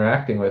that you're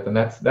interacting with, and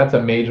that's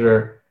a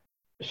major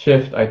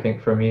shift, I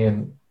think, for me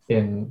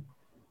in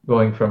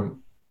going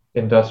from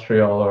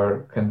industrial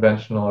or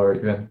conventional or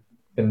even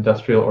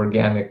industrial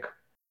organic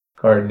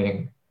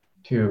gardening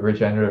to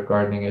regenerative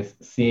gardening is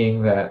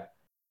seeing that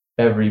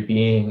every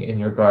being in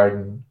your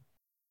garden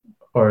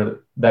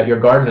or that your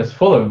garden is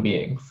full of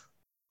beings,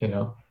 you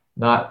know,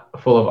 not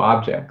full of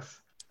objects.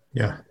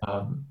 Yeah.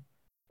 Um,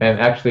 and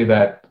actually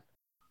that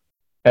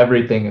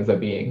everything is a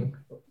being.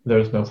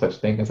 There's no such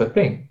thing as a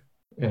thing.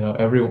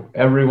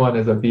 Everyone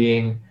is a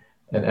being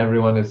and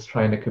everyone is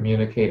trying to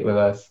communicate with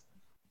us.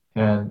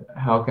 And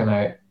how can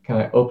I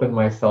open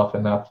myself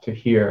enough to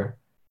hear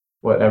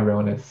what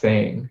everyone is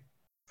saying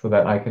so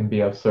that I can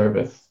be of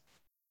service?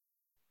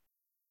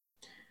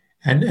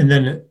 And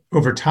then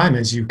over time,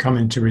 as you come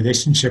into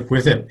relationship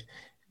with it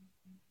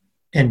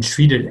and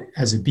treat it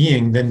as a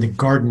being, then the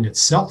garden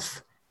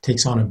itself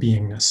takes on a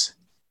beingness.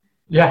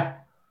 Yeah,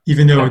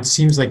 Even though yeah. it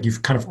seems like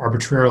you've kind of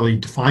arbitrarily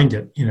defined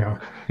it,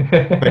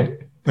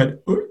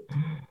 but but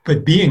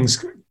but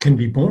beings can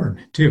be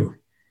born too.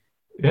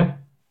 Yeah,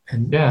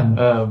 yeah. And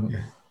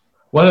yeah.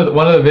 One of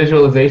the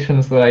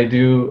visualizations that I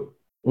do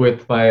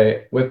with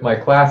my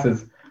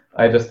classes,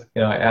 I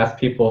ask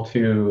people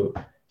to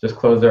just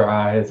close their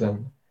eyes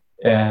and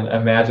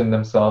imagine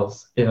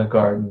themselves in a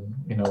garden,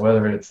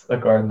 whether it's a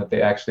garden that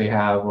they actually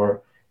have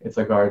or it's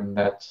a garden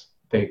that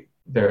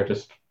they're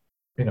just,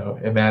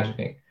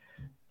 imagining.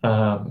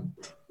 Um,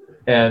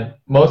 and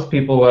most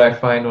people, what I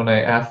find when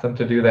I ask them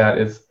to do that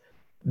is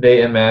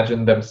they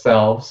imagine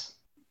themselves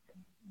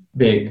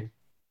big,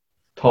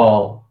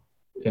 tall,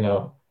 you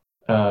know,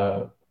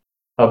 uh,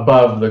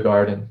 above the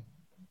garden.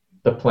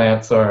 The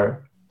plants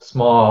are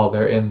small,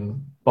 they're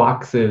in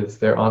boxes,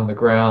 they're on the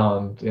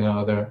ground,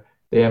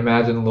 they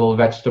imagine little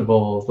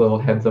vegetables, little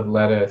heads of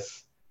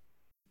lettuce,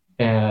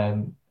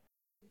 and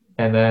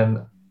and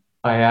then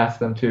I ask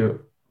them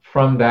to,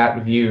 from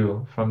that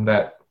view, from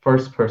that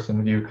first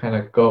person view, kind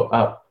of go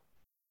up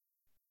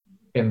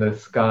in the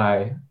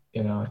sky,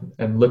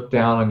 and look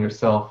down on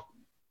yourself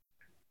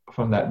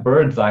from that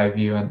bird's eye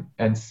view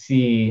and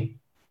see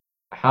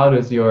how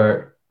does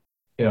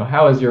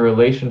how is your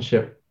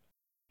relationship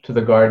to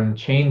the garden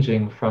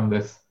changing from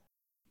this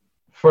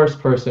first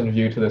person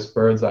view to this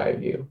bird's eye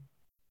view.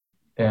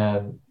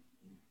 And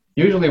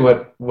usually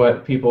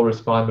what people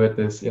respond with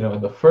is, in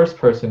the first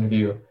person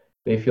view,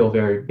 they feel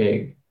very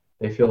big.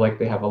 They feel like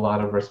they have a lot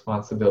of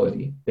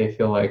responsibility. They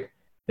feel like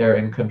they're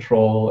in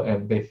control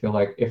and they feel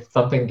like if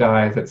something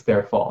dies, it's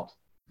their fault.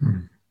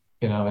 Mm.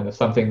 And if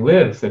something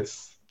lives,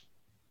 it's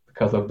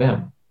because of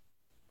them.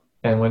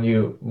 And when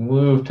you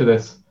move to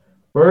this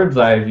bird's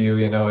eye view,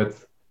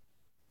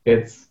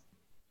 it's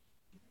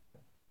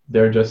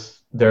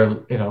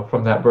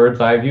from that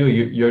bird's eye view,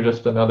 you're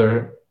just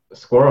another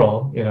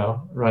squirrel,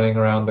 running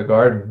around the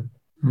garden.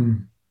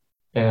 Mm.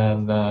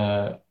 And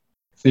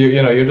so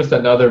you're just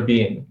another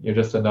being. You're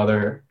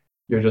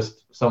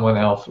just someone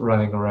else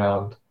running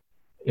around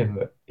in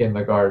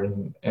the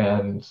garden,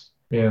 and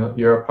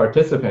you're a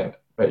participant,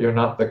 but you're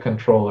not the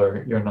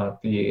controller. You're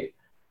not the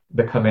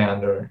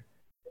commander.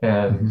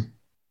 And Mhm.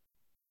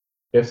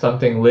 if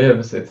something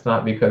lives, it's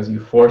not because you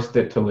forced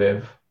it to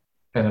live.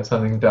 And if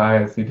something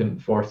dies, you didn't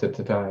force it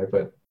to die.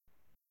 But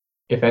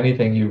if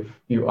anything,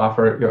 you're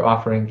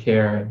offering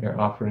care and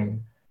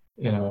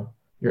you know,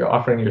 you're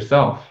offering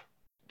yourself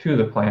to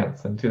the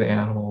plants and to the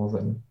animals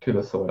and to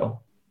the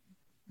soil.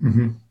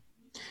 Mhm.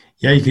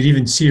 Yeah, you could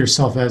even see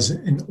yourself as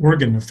an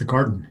organ of the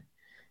garden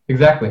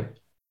Exactly.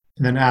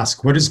 and then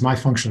ask, what is my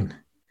function?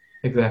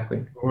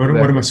 Exactly. What am I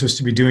Exactly. supposed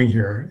to be doing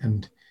here?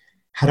 And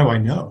how do I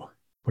know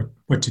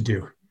what to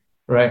do?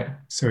 Right.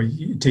 So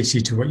it takes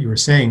you to what you were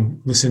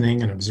saying,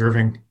 listening and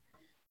observing.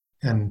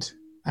 And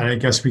I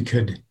guess we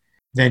could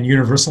then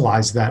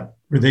universalize that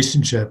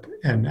relationship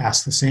and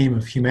ask the same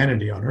of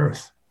humanity on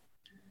Earth.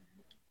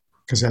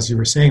 Because as you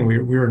were saying,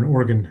 we're an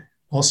organ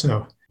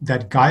also.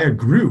 That Gaia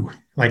grew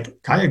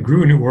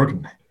a new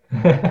organ, you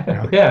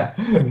know. Yeah.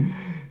 And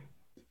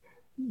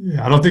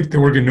yeah, I don't think the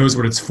organ knows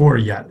what it's for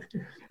yet,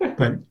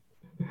 but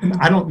and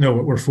I don't know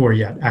what we're for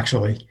yet,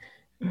 actually.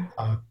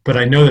 But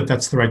I know that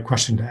that's the right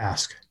question to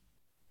ask.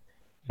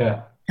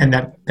 Yeah. And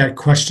that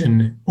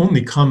question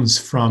only comes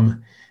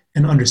from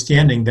an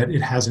understanding that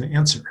it has an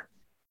answer,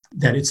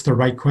 that it's the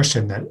right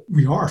question, that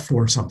we are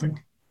for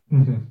something.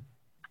 Hmm.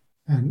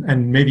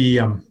 And maybe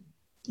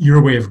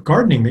your way of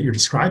gardening that you're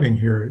describing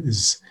here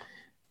is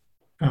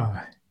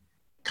uh,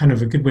 kind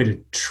of a good way to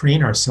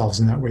train ourselves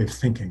in that way of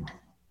thinking.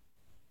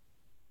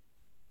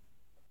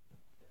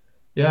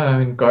 Yeah, I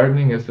mean,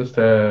 gardening is just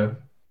I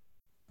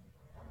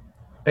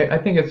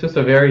think it's just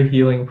a very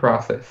healing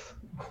process.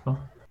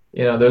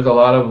 There's a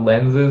lot of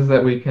lenses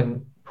that we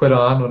can put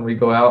on when we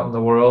go out in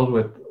the world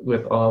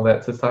with all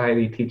that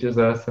society teaches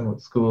us and with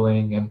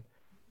schooling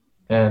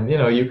and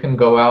you can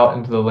go out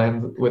into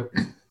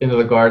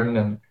the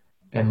garden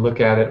and look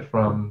at it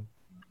from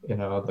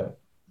the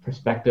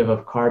perspective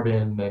of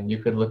carbon, and you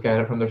could look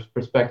at it from the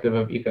perspective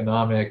of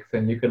economics,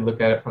 and you could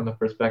look at it from the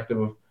perspective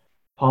of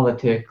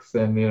politics,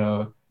 and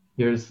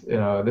here's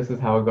this is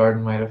how a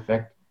garden might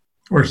affect.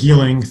 Or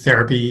healing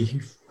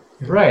therapy.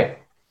 Yeah. Right.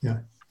 Yeah.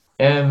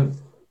 And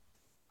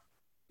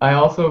I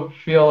also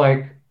feel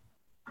like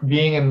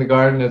being in the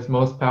garden is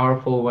most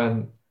powerful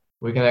when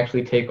we can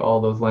actually take all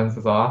those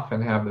lenses off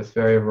and have this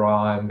very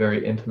raw and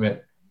very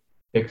intimate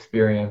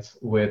experience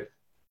with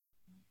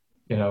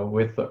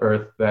the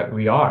earth that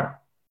we are.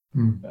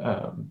 Mm.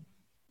 Um,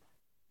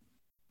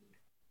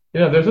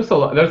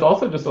 there's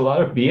also just a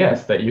lot of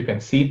BS that you can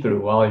see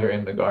through while you're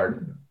in the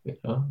garden.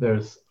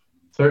 There's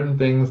certain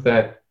things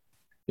that,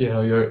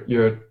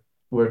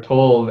 we're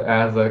told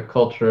as a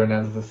culture and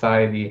as a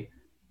society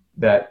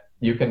that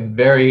you can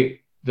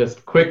very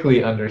just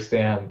quickly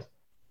understand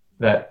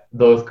that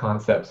those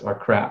concepts are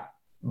crap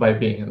by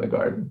being in the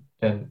garden.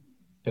 And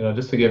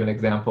just to give an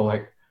example,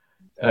 like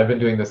I've been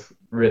doing this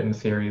written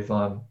series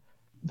on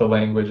the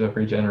language of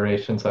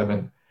regeneration, so I've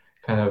been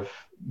kind of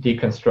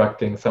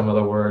deconstructing some of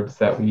the words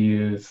that we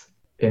use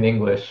in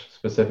English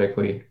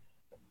specifically,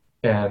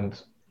 and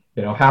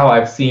how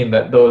I've seen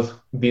that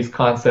these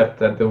concepts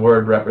that the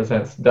word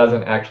represents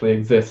doesn't actually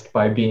exist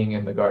by being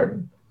in the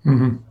garden.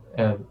 Mm-hmm.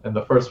 And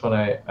the first one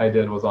I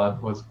did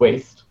was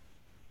waste.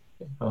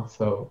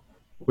 So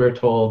we're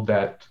told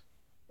that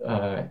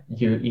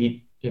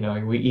we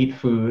eat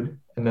food,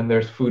 and then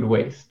there's food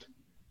waste,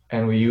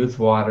 and we use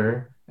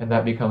water, and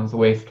that becomes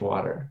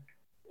wastewater.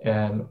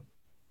 And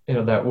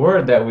that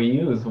word that we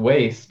use,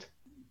 waste,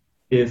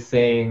 is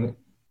saying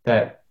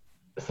that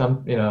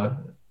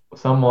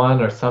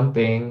someone or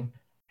something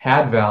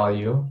had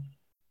value,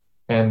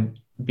 and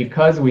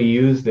because we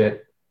used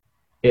it,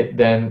 it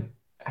then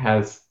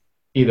has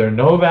either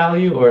no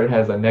value or it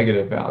has a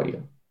negative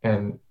value.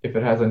 And if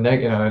it has a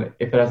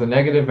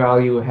negative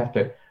value, we have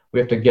to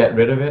get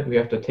rid of it. We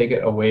have to take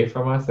it away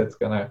from us. It's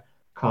gonna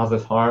cause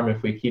us harm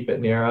if we keep it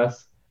near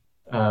us.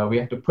 We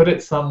have to put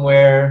it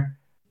somewhere.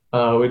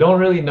 We don't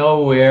really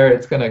know where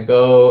it's gonna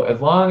go, as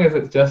long as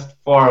it's just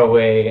far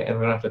away and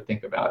we don't have to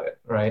think about it,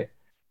 right?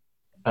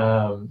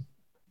 Um,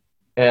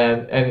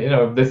 and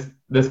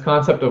this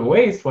concept of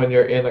waste, when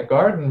you're in a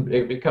garden,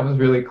 it becomes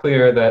really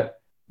clear that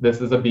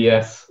this is a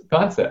BS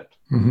concept.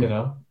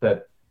 Mm-hmm.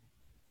 That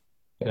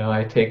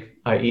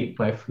I eat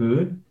my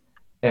food,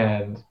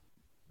 and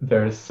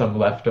there's some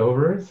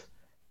leftovers,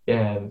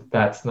 and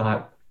that's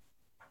not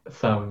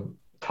some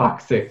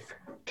toxic,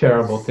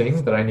 terrible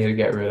thing that I need to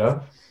get rid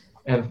of.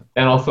 And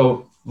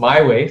also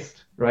my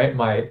waste, right?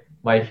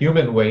 My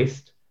human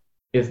waste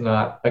is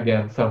not,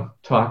 again, some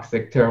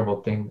toxic,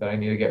 terrible thing that I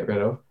need to get rid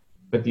of.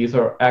 But these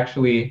are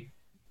actually,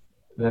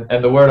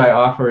 and the word I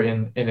offer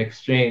in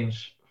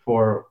exchange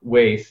for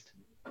waste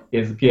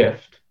is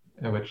gift,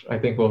 which I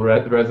think will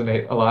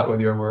resonate a lot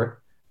with your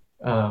work.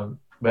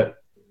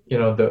 But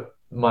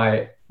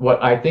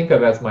what I think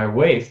of as my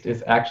waste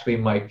is actually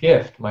my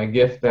gift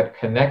that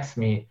connects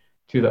me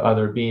to the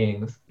other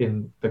beings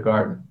in the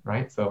garden,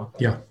 right? So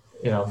Yeah.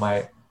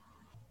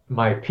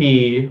 My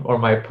pee or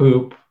my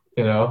poop,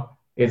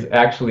 is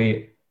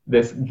actually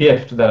this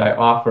gift that I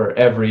offer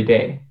every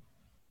day,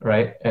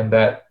 right? And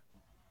that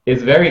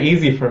is very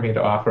easy for me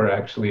to offer,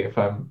 actually, if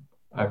I'm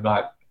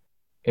not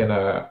in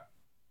a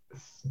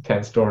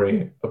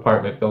 10-story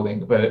apartment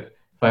building. But if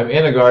I'm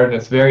in a garden,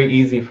 it's very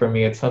easy for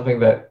me. It's something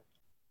that,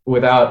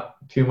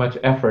 without too much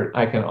effort,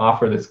 I can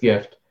offer this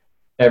gift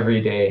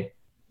every day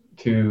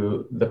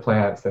to the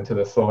plants and to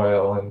the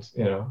soil, and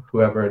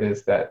whoever it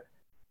is that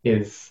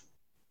is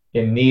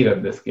in need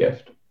of this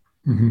gift.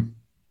 Mm-hmm.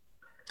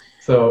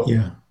 So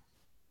Yeah.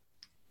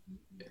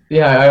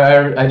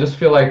 yeah, I just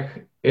feel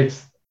like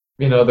it's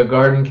the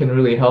garden can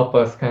really help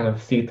us kind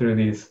of see through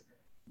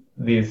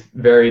these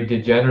very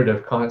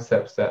degenerative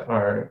concepts that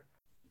are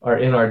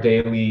in our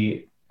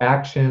daily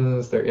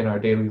actions, they're in our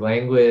daily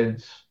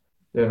language,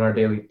 they're in our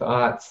daily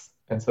thoughts.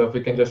 And so if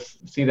we can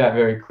just see that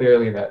very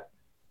clearly, that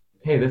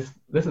hey, this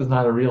is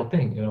not a real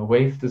thing,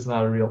 waste is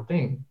not a real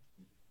thing,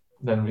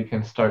 then we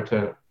can start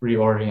to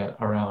reorient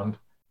around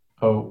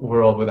a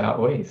world without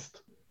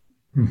waste.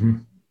 Mm-hmm.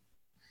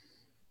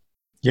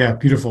 Yeah,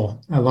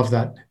 beautiful. I love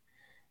that.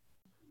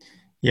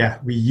 Yeah,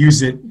 we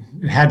use it.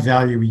 It had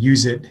value. We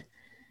use it.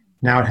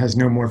 Now it has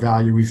no more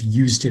value. We've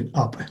used it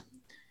up.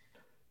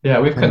 Yeah,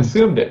 we've And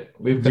consumed it.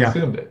 We've yeah,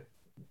 consumed it.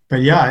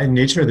 but yeah, in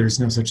nature, there's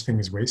no such thing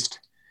as waste.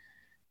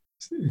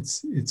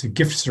 It's a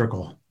gift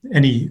circle.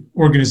 Any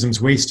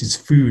organism's waste is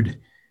food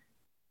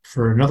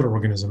for another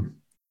organism.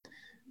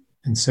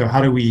 And so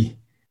how do we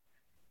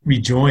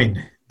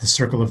rejoin the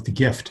circle of the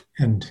gift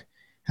and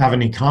have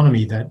an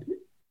economy that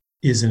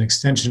is an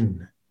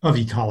extension of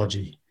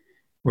ecology,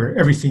 where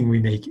everything we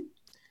make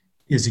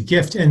is a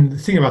gift? And the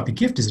thing about the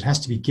gift is it has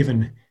to be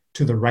given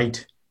to the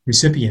right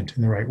recipient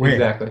in the right way.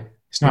 Exactly.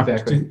 It's not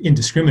Exactly.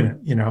 indiscriminate,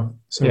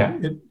 So Yeah.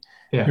 it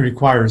Yeah.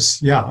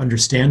 requires,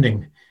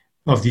 understanding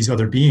of these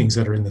other beings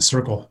that are in the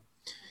circle.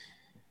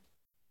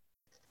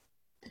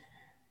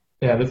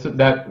 Yeah,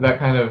 that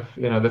kind of,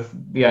 this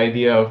the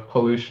idea of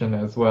pollution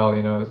as well,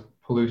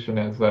 pollution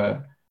as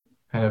a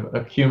kind of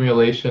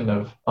accumulation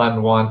of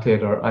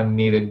unwanted or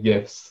unneeded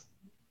gifts,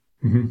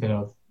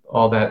 Mm-hmm.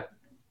 all that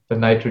the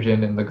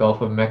nitrogen in the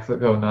Gulf of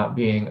Mexico not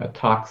being a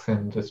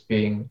toxin, just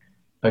being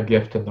a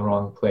gift in the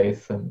wrong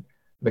place, and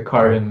the Right.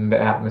 carbon in the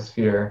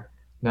atmosphere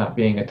not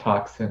being a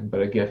toxin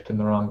but a gift in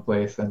the wrong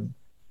place. And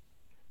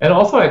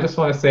also I just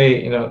want to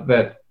say,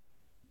 that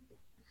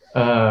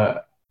uh,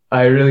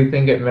 I really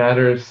think it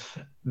matters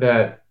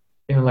that,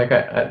 like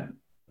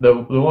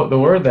the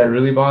word that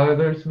really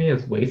bothers me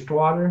is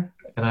wastewater,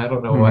 and I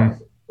don't know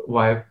Mm-hmm.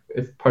 why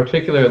it's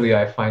particularly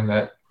I find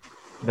that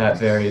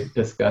very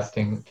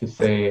disgusting to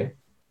say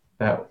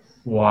that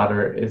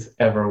water is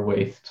ever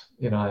waste.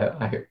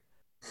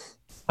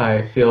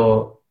 I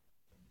feel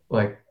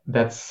like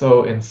that's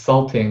so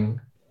insulting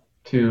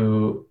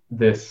to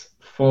this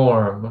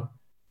form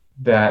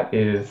that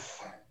is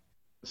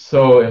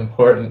so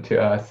important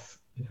to us,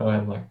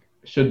 and like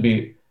should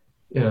be,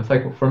 it's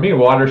like for me,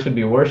 water should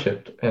be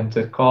worshipped, and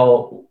to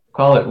call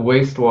it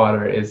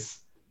wastewater is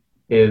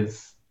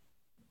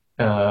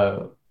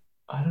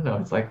I don't know,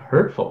 it's like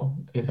hurtful.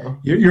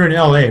 You're in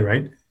LA,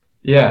 right?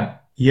 Yeah.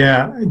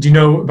 Yeah. Do you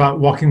know about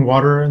Walking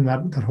Water and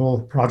that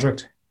whole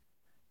project?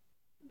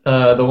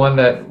 The one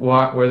that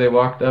where they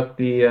walked up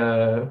the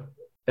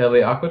LA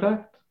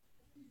Aqueduct.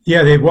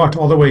 Yeah, they walked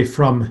all the way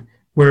from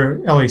where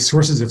LA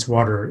sources its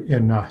water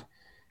in the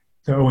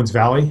Owens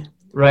Valley,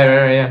 Right,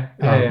 yeah,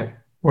 yeah, uh, yeah.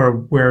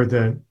 where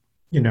the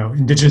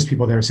indigenous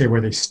people there say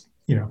where they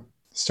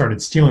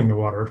started stealing the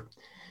water,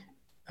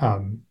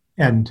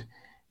 and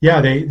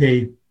yeah,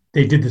 they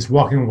did this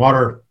Walking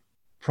Water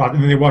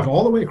project, and they walked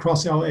all the way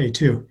across LA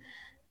too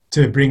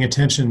to bring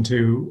attention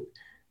to,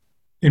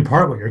 in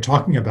part, what you're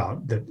talking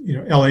about, that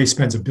LA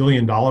spends $1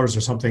 billion or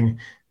something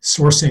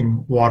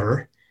sourcing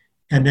water,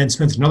 and then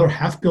spends another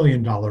 $500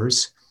 million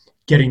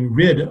getting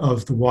rid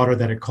of the water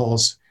that it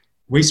calls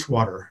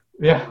wastewater,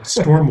 Yeah.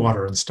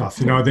 stormwater and stuff.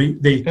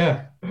 They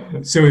Yeah.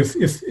 so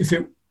if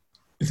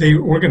they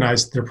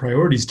organized their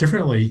priorities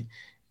differently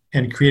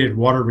and created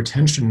water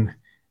retention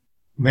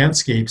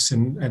landscapes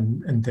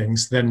and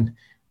things, then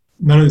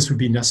none of this would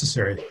be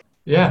necessary.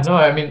 Yeah, no,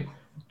 I mean,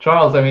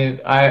 Charles, I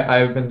mean,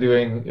 I've been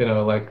doing,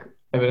 like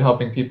I've been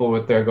helping people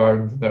with their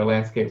gardens and their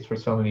landscapes for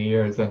so many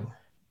years, and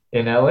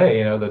in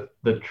LA,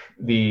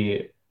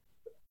 the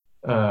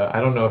I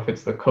don't know if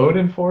it's the code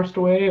enforced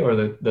way or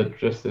the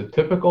just the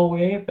typical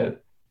way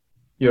that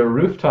your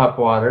rooftop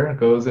water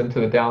goes into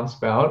the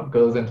downspout,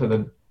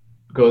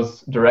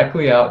 goes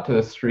directly out to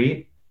the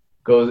street,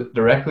 goes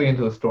directly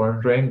into the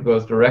storm drain,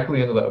 goes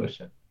directly into the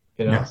ocean.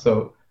 Yeah,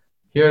 So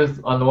here's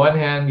on the one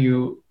hand,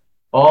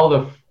 all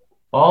the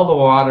all the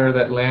water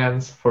that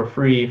lands for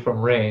free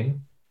from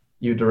rain,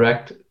 you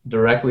direct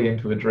directly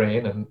into a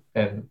drain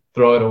and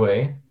throw it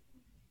away.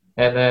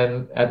 And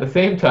then at the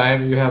same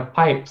time, you have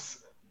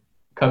pipes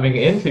coming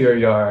into your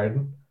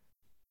yard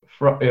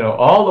from,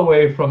 all the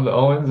way from the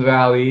Owens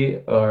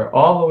Valley or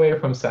all the way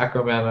from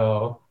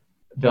Sacramento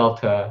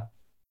Delta,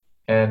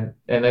 and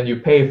then you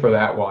pay for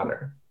that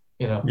water.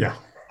 yeah,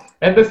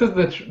 And this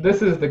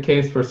is the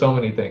case for so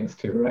many things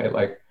too, right?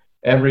 Like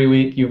every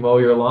week you mow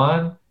your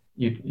lawn,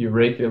 you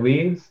rake your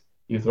leaves,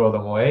 you throw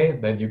them away,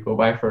 then you go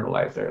buy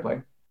fertilizer.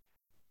 Like,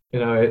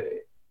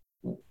 it,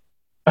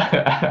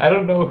 I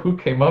don't know who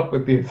came up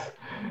with these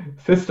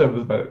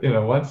systems, but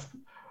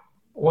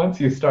once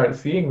you start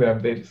seeing them,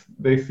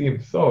 they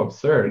seem so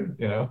absurd.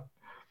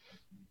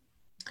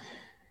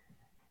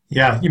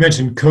 yeah. You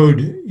mentioned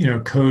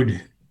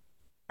code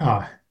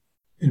uh,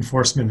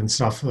 enforcement and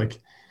stuff. Like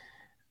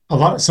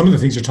some of the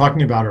things you're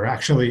talking about are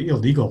actually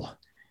illegal.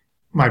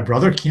 My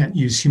brother can't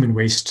use human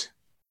waste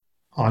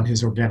on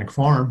his organic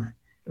farm.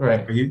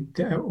 Right.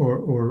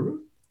 Or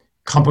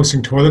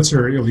composting toilets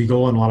are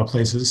illegal in a lot of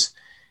places.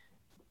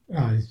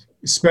 Uh,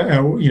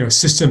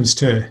 systems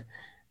to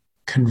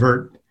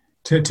convert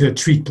to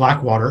treat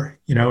black water,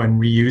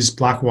 and reuse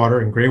black water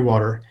and gray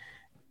water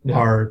Yeah.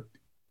 are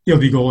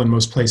illegal in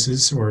most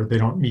places, or they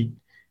don't meet.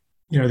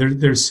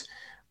 There's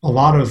a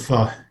lot of.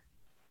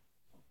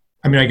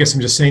 I mean, I guess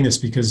I'm just saying this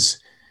because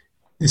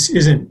this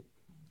isn't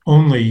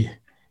only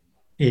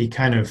a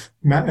kind of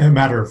a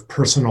matter of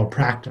personal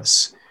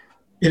practice.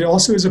 It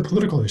also is a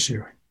political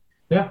issue.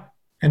 Yeah.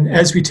 And Yeah.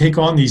 as we take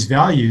on these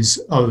values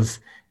of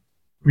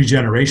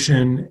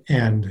regeneration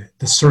and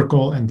the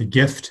circle and the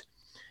gift,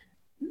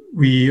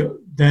 we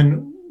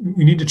then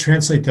we need to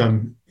translate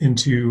them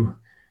into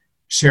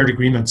shared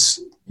agreements,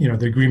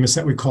 the agreements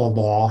that we call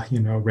law,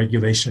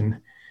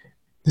 regulation.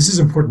 This is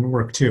important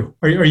work too.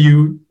 Are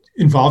you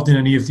involved in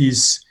any of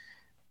these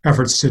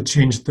efforts to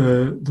change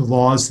the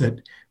laws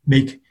that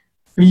make,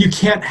 you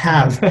cannot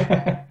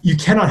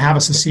have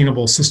a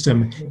sustainable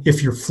system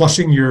if you're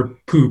flushing your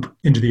poop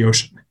into the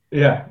ocean.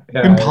 Yeah,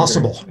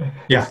 Impossible.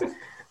 Yeah.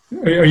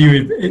 Are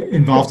you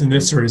involved in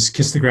this, or is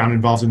Kiss the Ground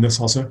involved in this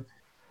also?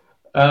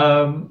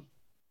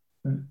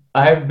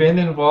 I've been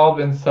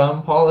involved in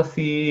some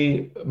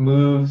policy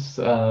moves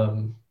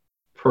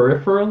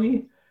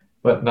peripherally,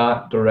 but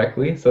not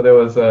directly. So there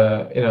was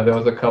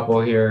a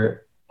couple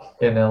here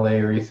in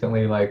LA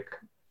recently, like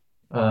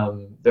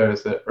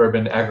there's the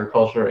Urban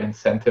Agriculture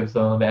Incentive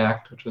Zone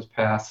Act, which was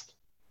passed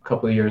a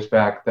couple of years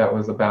back. That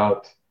was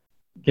about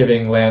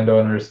giving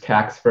landowners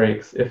tax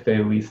breaks if they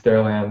lease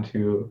their land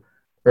to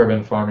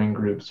urban farming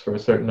groups for a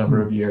certain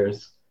number of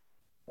years.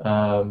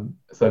 And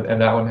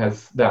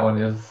that one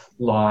is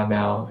law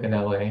now in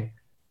LA.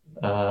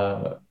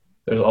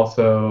 There's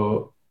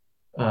also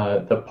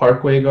the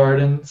Parkway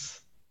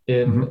Gardens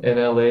in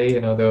LA.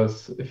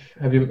 Those.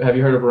 Have you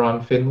heard of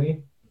Ron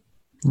Finley?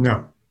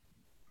 No.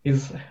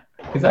 He's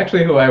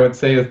actually who I would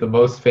say is the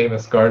most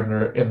famous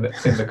gardener in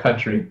the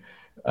country.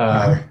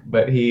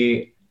 But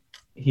he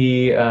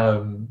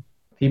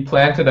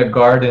planted a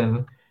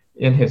garden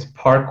in his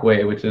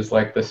parkway, which is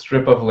like the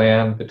strip of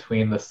land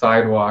between the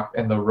sidewalk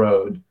and the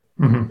road,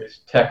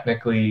 which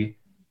technically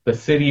the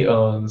city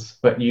owns,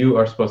 but you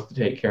are supposed to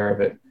take care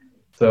of it.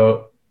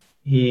 So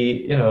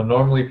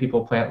normally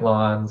people plant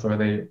lawns or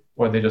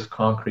they just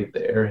concrete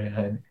the area,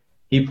 and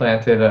he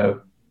planted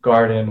a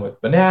garden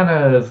with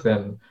bananas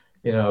and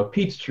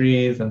peach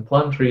trees and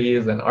plum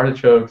trees and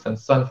artichokes and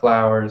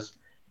sunflowers,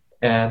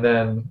 and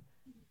then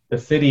the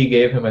city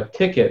gave him a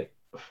ticket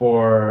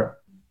for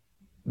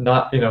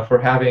not, for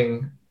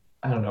having,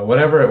 I don't know,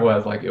 whatever it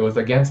was, like it was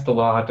against the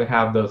law to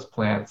have those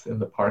plants in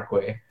the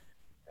parkway.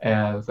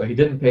 And so he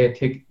didn't pay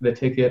the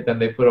ticket. Then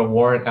they put a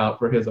warrant out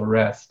for his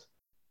arrest.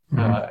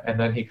 And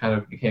then he kind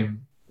of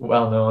became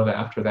well known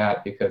after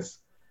that because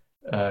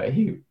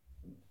he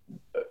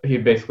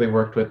basically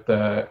worked with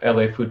the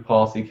LA Food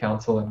Policy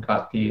Council and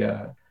got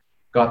the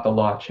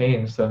law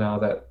changed. So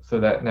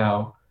that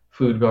now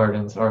food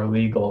gardens are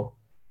legal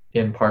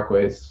in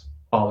parkways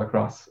all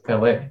across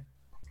LA.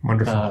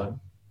 Wonderful.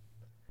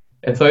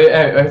 And so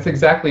it's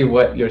exactly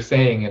what you're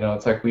saying.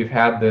 It's like we've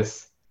had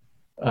this,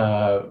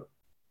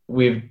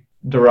 we've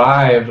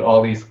derived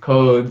all these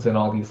codes and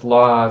all these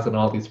laws and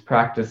all these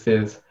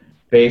practices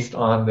based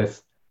on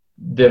this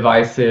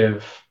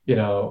divisive,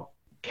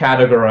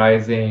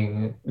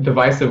 categorizing,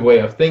 divisive way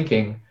of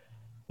thinking.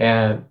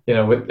 And,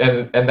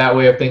 and that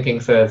way of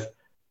thinking says,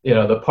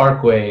 the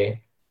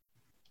parkway,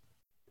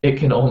 it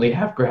can only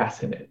have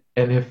grass in it.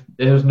 And if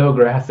there's no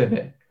grass in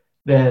it,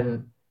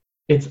 then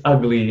it's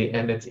ugly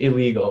and it's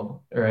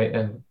illegal, right?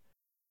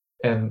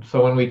 And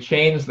so when we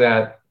change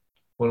that,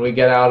 when we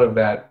get out of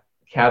that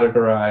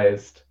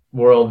categorized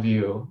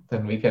worldview,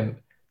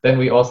 then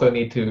we also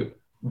need to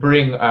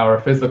bring our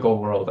physical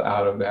world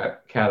out of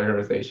that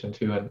categorization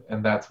too,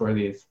 and that's where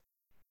these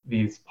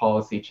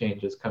policy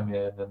changes come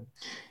in,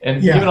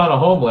 and even on a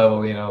home level,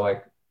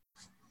 like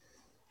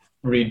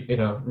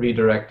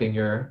redirecting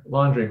your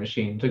laundry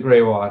machine to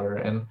gray water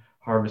and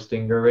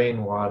harvesting your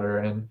rainwater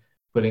and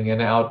putting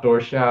in an outdoor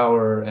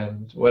shower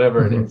and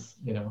whatever it is,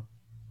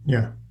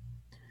 Yeah.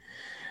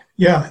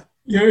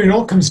 It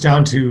all comes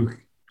down to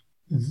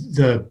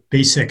the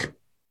basic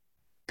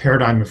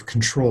paradigm of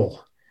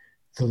control.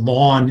 The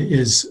lawn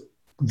is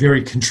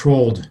very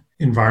controlled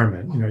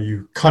environment.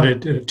 You cut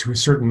it to a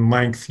certain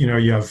length. You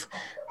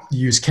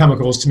use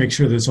chemicals to make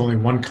sure there's only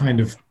one kind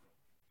of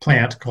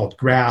plant called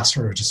grass,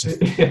 or just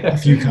a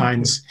few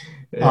kinds.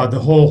 The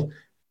whole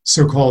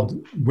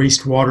so-called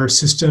wastewater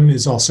system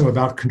is also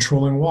about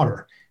controlling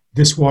water.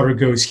 This water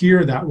goes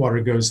here, that water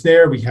goes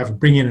there. We have to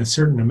bring in a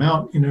certain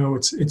amount.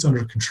 It's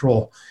under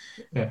control.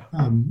 Yeah.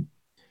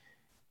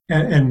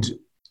 And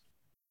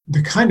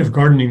the kind of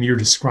gardening you're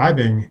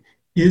describing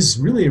is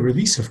really a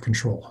release of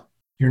control.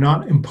 You're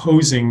not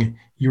imposing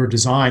your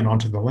design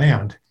onto the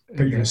land,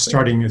 but you're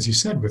starting, as you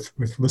said, with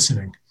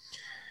listening.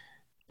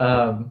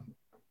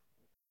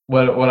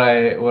 What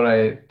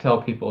I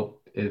tell people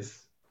is,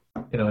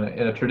 in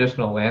a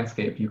traditional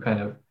landscape,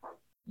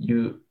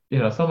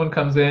 someone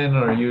comes in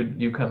or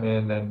you come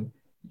in and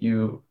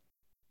you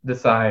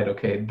decide,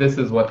 okay, this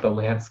is what the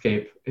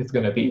landscape is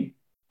going to be.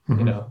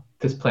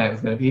 This plant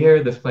is going to be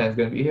here, this plant is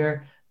going to be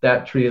here,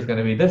 that tree is going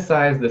to be this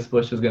size, this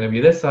bush is going to be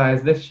this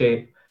size, this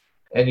shape,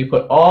 and you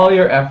put all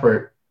your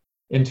effort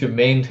into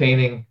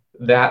maintaining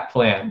that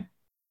plan,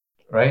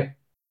 right?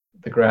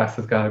 The grass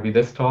has got to be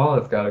this tall,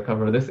 it's got to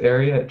cover this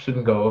area, it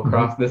shouldn't go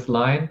across this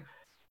line,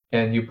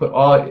 and you put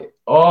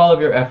all of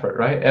your effort,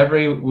 right?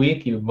 Every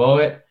week you mow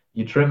it,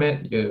 you trim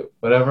it, you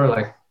whatever,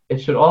 like it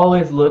should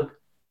always look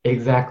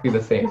exactly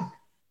the same.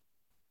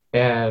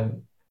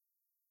 And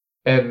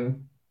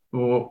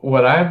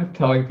what I'm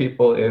telling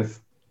people is,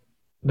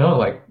 no,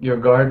 like your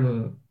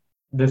garden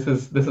this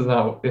is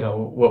not,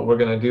 what we're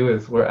gonna do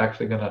is we're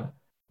actually gonna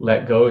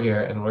let go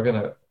here, and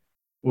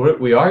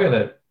we are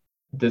gonna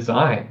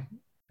design,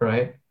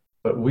 right?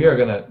 But we are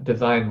gonna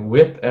design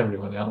with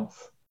everyone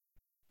else.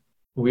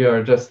 We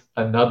are just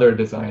another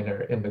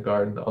designer in the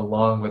garden,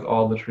 along with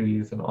all the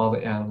trees and all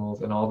the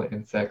animals and all the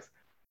insects.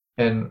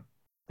 And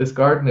this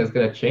garden is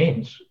going to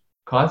change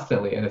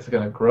constantly, and it's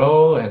going to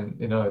grow, and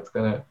it's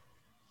going to,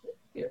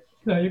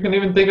 you can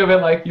even think of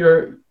it like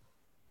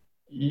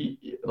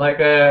like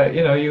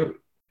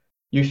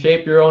you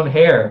shape your own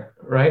hair,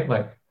 right?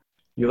 Like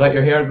you let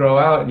your hair grow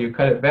out, you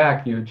cut it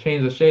back, you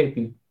change the shape.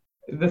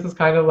 This is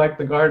kind of like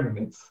the garden.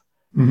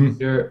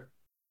 Mm-hmm. You're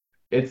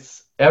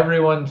it's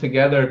everyone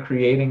together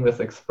creating this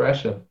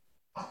expression.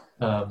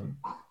 Yeah,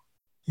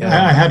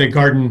 I And had a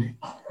garden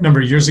a number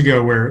of years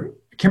ago where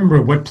I can't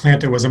remember what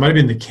plant it was. It might have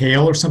been the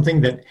kale or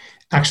something that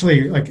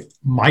actually like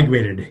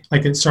migrated,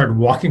 like it started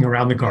walking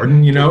around the garden,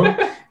 as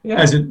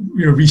yeah, it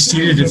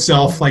reseeded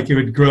itself, like it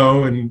would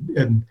grow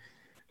and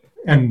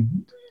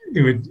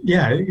it would,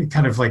 yeah, it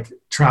kind of like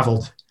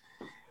traveled.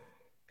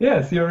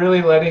 yes, you're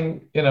really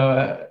letting,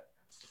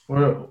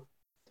 we're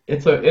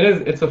it's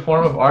a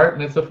form of art,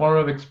 and it's a form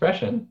of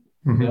expression,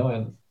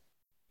 Hmm.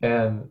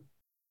 and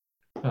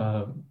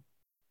um,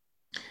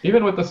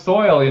 even with the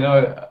soil,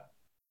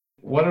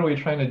 what are we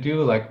trying to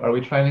do? Like, are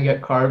we trying to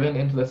get carbon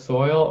into the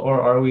soil,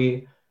 or are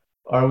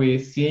we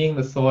seeing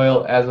the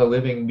soil as a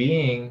living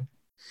being,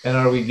 and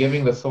are we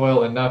giving the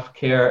soil enough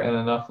care and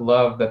enough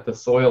love that the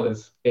soil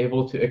is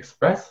able to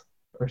express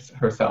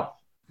herself?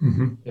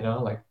 Hmm.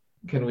 Like,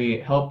 can we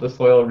help the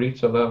soil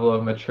reach a level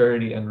of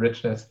maturity and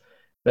richness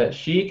that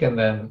she can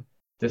then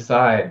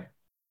decide,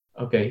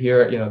 okay,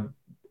 here,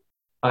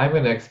 I'm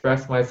going to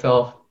express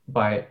myself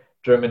by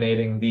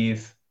germinating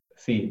these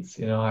seeds.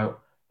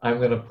 I'm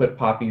going to put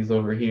poppies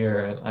over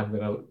here, and I'm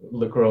going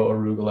to grow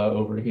arugula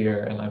over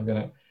here, and I'm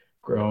going to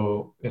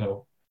grow,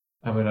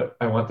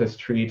 I want this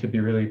tree to be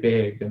really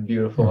big and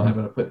beautiful, and I'm Hmm.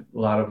 going to put a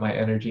lot of my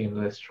energy into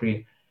this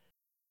tree.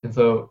 And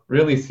so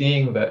really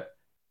seeing that,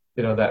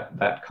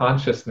 that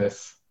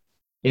consciousness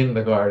in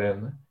the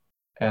garden,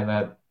 and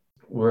that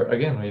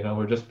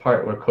we're just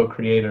we're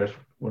co-creators,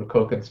 we're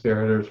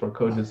co-conspirators, we're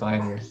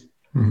co-designers,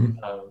 Hmm.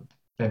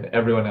 and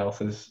everyone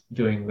else is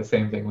doing the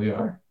same thing we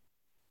are.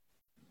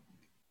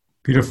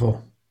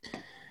 Beautiful.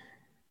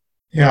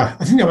 Yeah,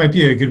 I think that might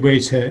be a good way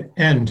to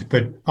end,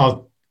 but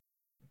I'll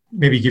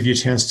maybe give you a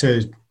chance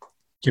to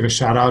give a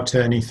shout out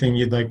to anything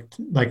you'd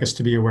like us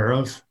to be aware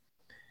of.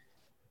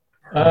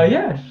 Or,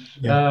 Yeah.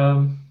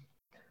 yeah.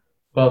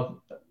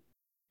 Well,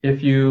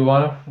 if you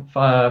want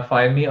to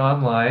find me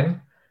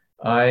online,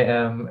 I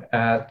am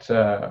at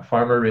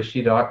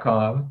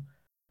farmerrishi.com.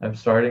 I'm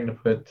starting to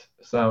put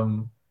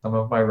some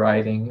of my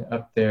writing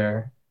up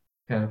there,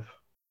 kind of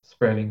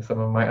spreading some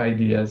of my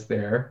ideas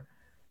there.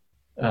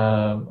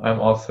 I am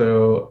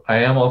also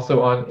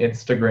on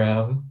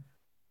Instagram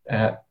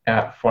at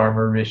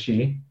Farmer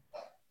Rishi.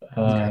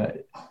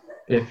 Okay. Uh,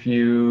 if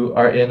you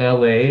are in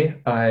LA,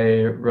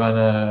 I run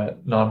a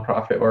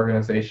nonprofit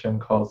organization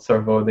called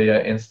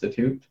Sarvodaya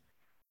Institute,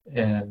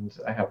 and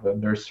I have a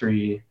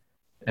nursery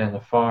and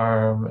a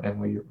farm, and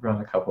we run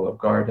a couple of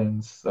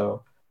gardens.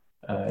 So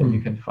you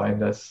Hmm. can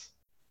find us.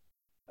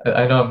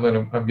 I know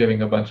I'm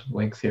giving a bunch of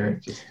links here.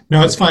 Just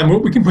No, it's look fine.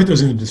 at. We can put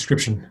those in the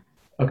description.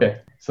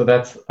 Okay, so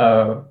that's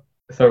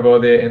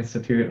Sarvodaya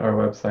Institute. Our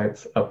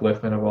website's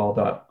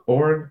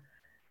upliftmentofall.org,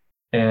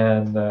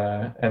 and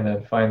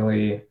then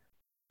finally,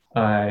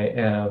 I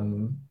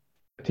am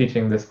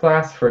teaching this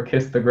class for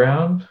Kiss the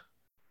Ground.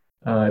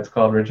 It's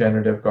called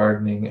Regenerative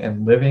Gardening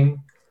and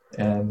Living,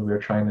 and we're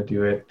trying to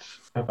do it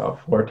about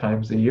 4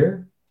 times a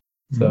year.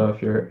 Mhm. So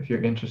if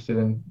you're interested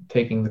in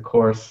taking the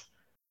course,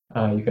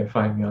 you can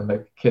find me on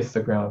the Kiss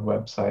the Ground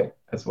website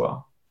as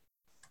well.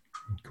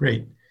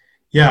 Great.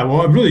 Yeah,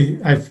 well, I've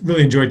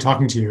really enjoyed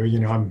talking to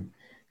you.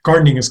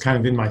 Gardening is kind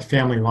of in my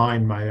family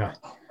line. My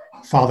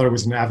father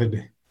was an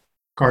avid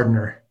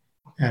gardener,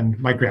 and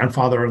my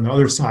grandfather on the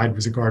other side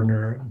was a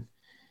gardener.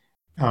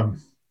 Um,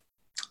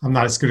 I'm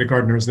not as good a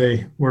gardener as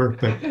they were,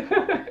 but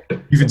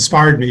you've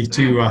inspired me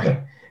to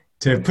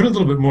put a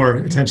little bit more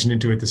attention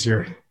into it this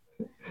year.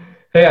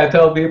 Hey, I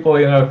tell people,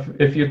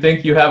 if you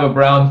think you have a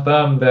brown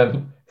thumb,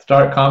 then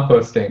start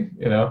composting.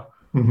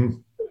 Hmm.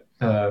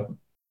 Uh,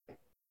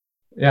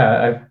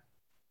 yeah,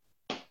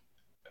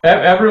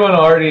 everyone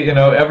already,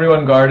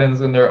 everyone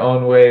gardens in their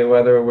own way,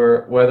 whether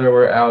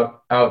we're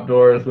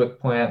outdoors with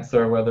plants,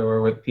 or whether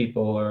we're with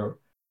people, or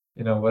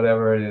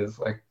whatever it is.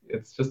 Like,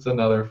 it's just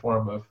another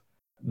form of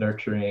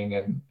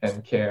nurturing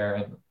and care.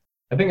 And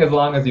I think as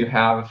long as you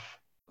have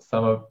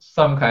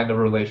some kind of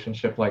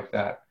relationship like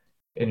that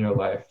in your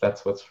life,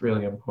 that's what's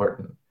really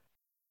important.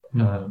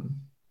 Hmm. Um,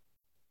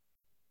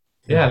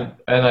 Yeah. yeah,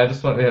 and I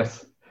just want,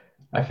 yes,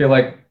 I feel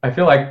like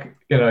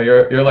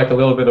you're like a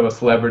little bit of a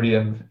celebrity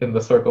in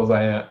the circles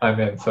I'm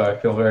in. So I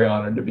feel very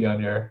honored to be on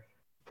your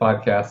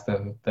podcast,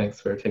 and thanks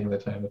for taking the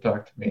time to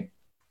talk to me.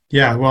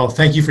 Yeah. Well,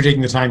 thank you for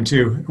taking the time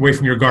too, away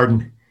from your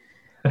garden.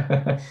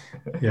 Yeah,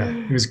 Yeah,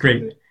 it was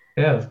great.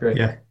 that's great.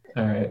 Yeah.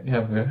 All right,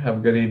 have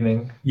a good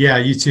evening. Yeah,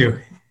 you too.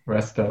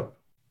 Rest up.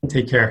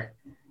 Take care.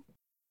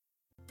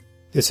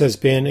 This has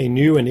been A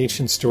New and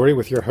Ancient Story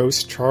with your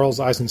host, Charles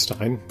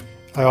Eisenstein.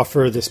 I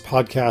offer this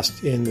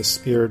podcast in the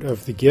spirit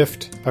of the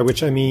gift, by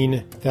which I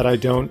mean that I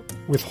don't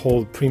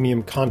withhold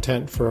premium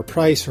content for a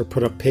price or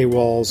put up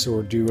paywalls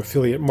or do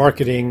affiliate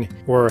marketing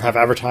or have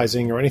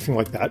advertising or anything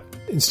like that.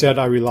 Instead,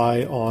 I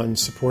rely on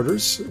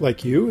supporters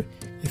like you.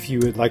 If you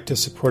would like to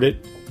support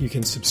it, you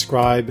can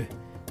subscribe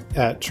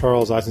at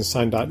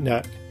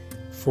charleseisenstein.net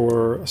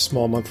for a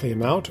small monthly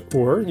amount,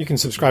 or you can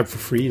subscribe for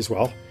free as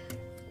well.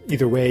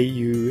 Either way,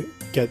 you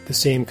get the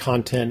same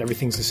content,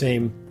 everything's the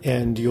same,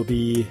 and you'll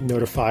be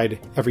notified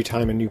every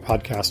time a new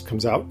podcast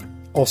comes out.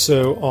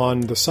 Also,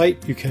 on the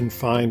site, you can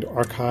find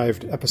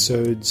archived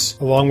episodes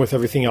along with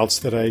everything else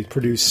that I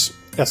produce: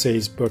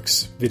 essays,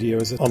 books,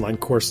 videos, online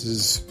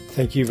courses.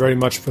 Thank you very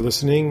much for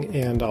listening,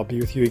 and I'll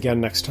be with you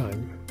again next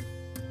time.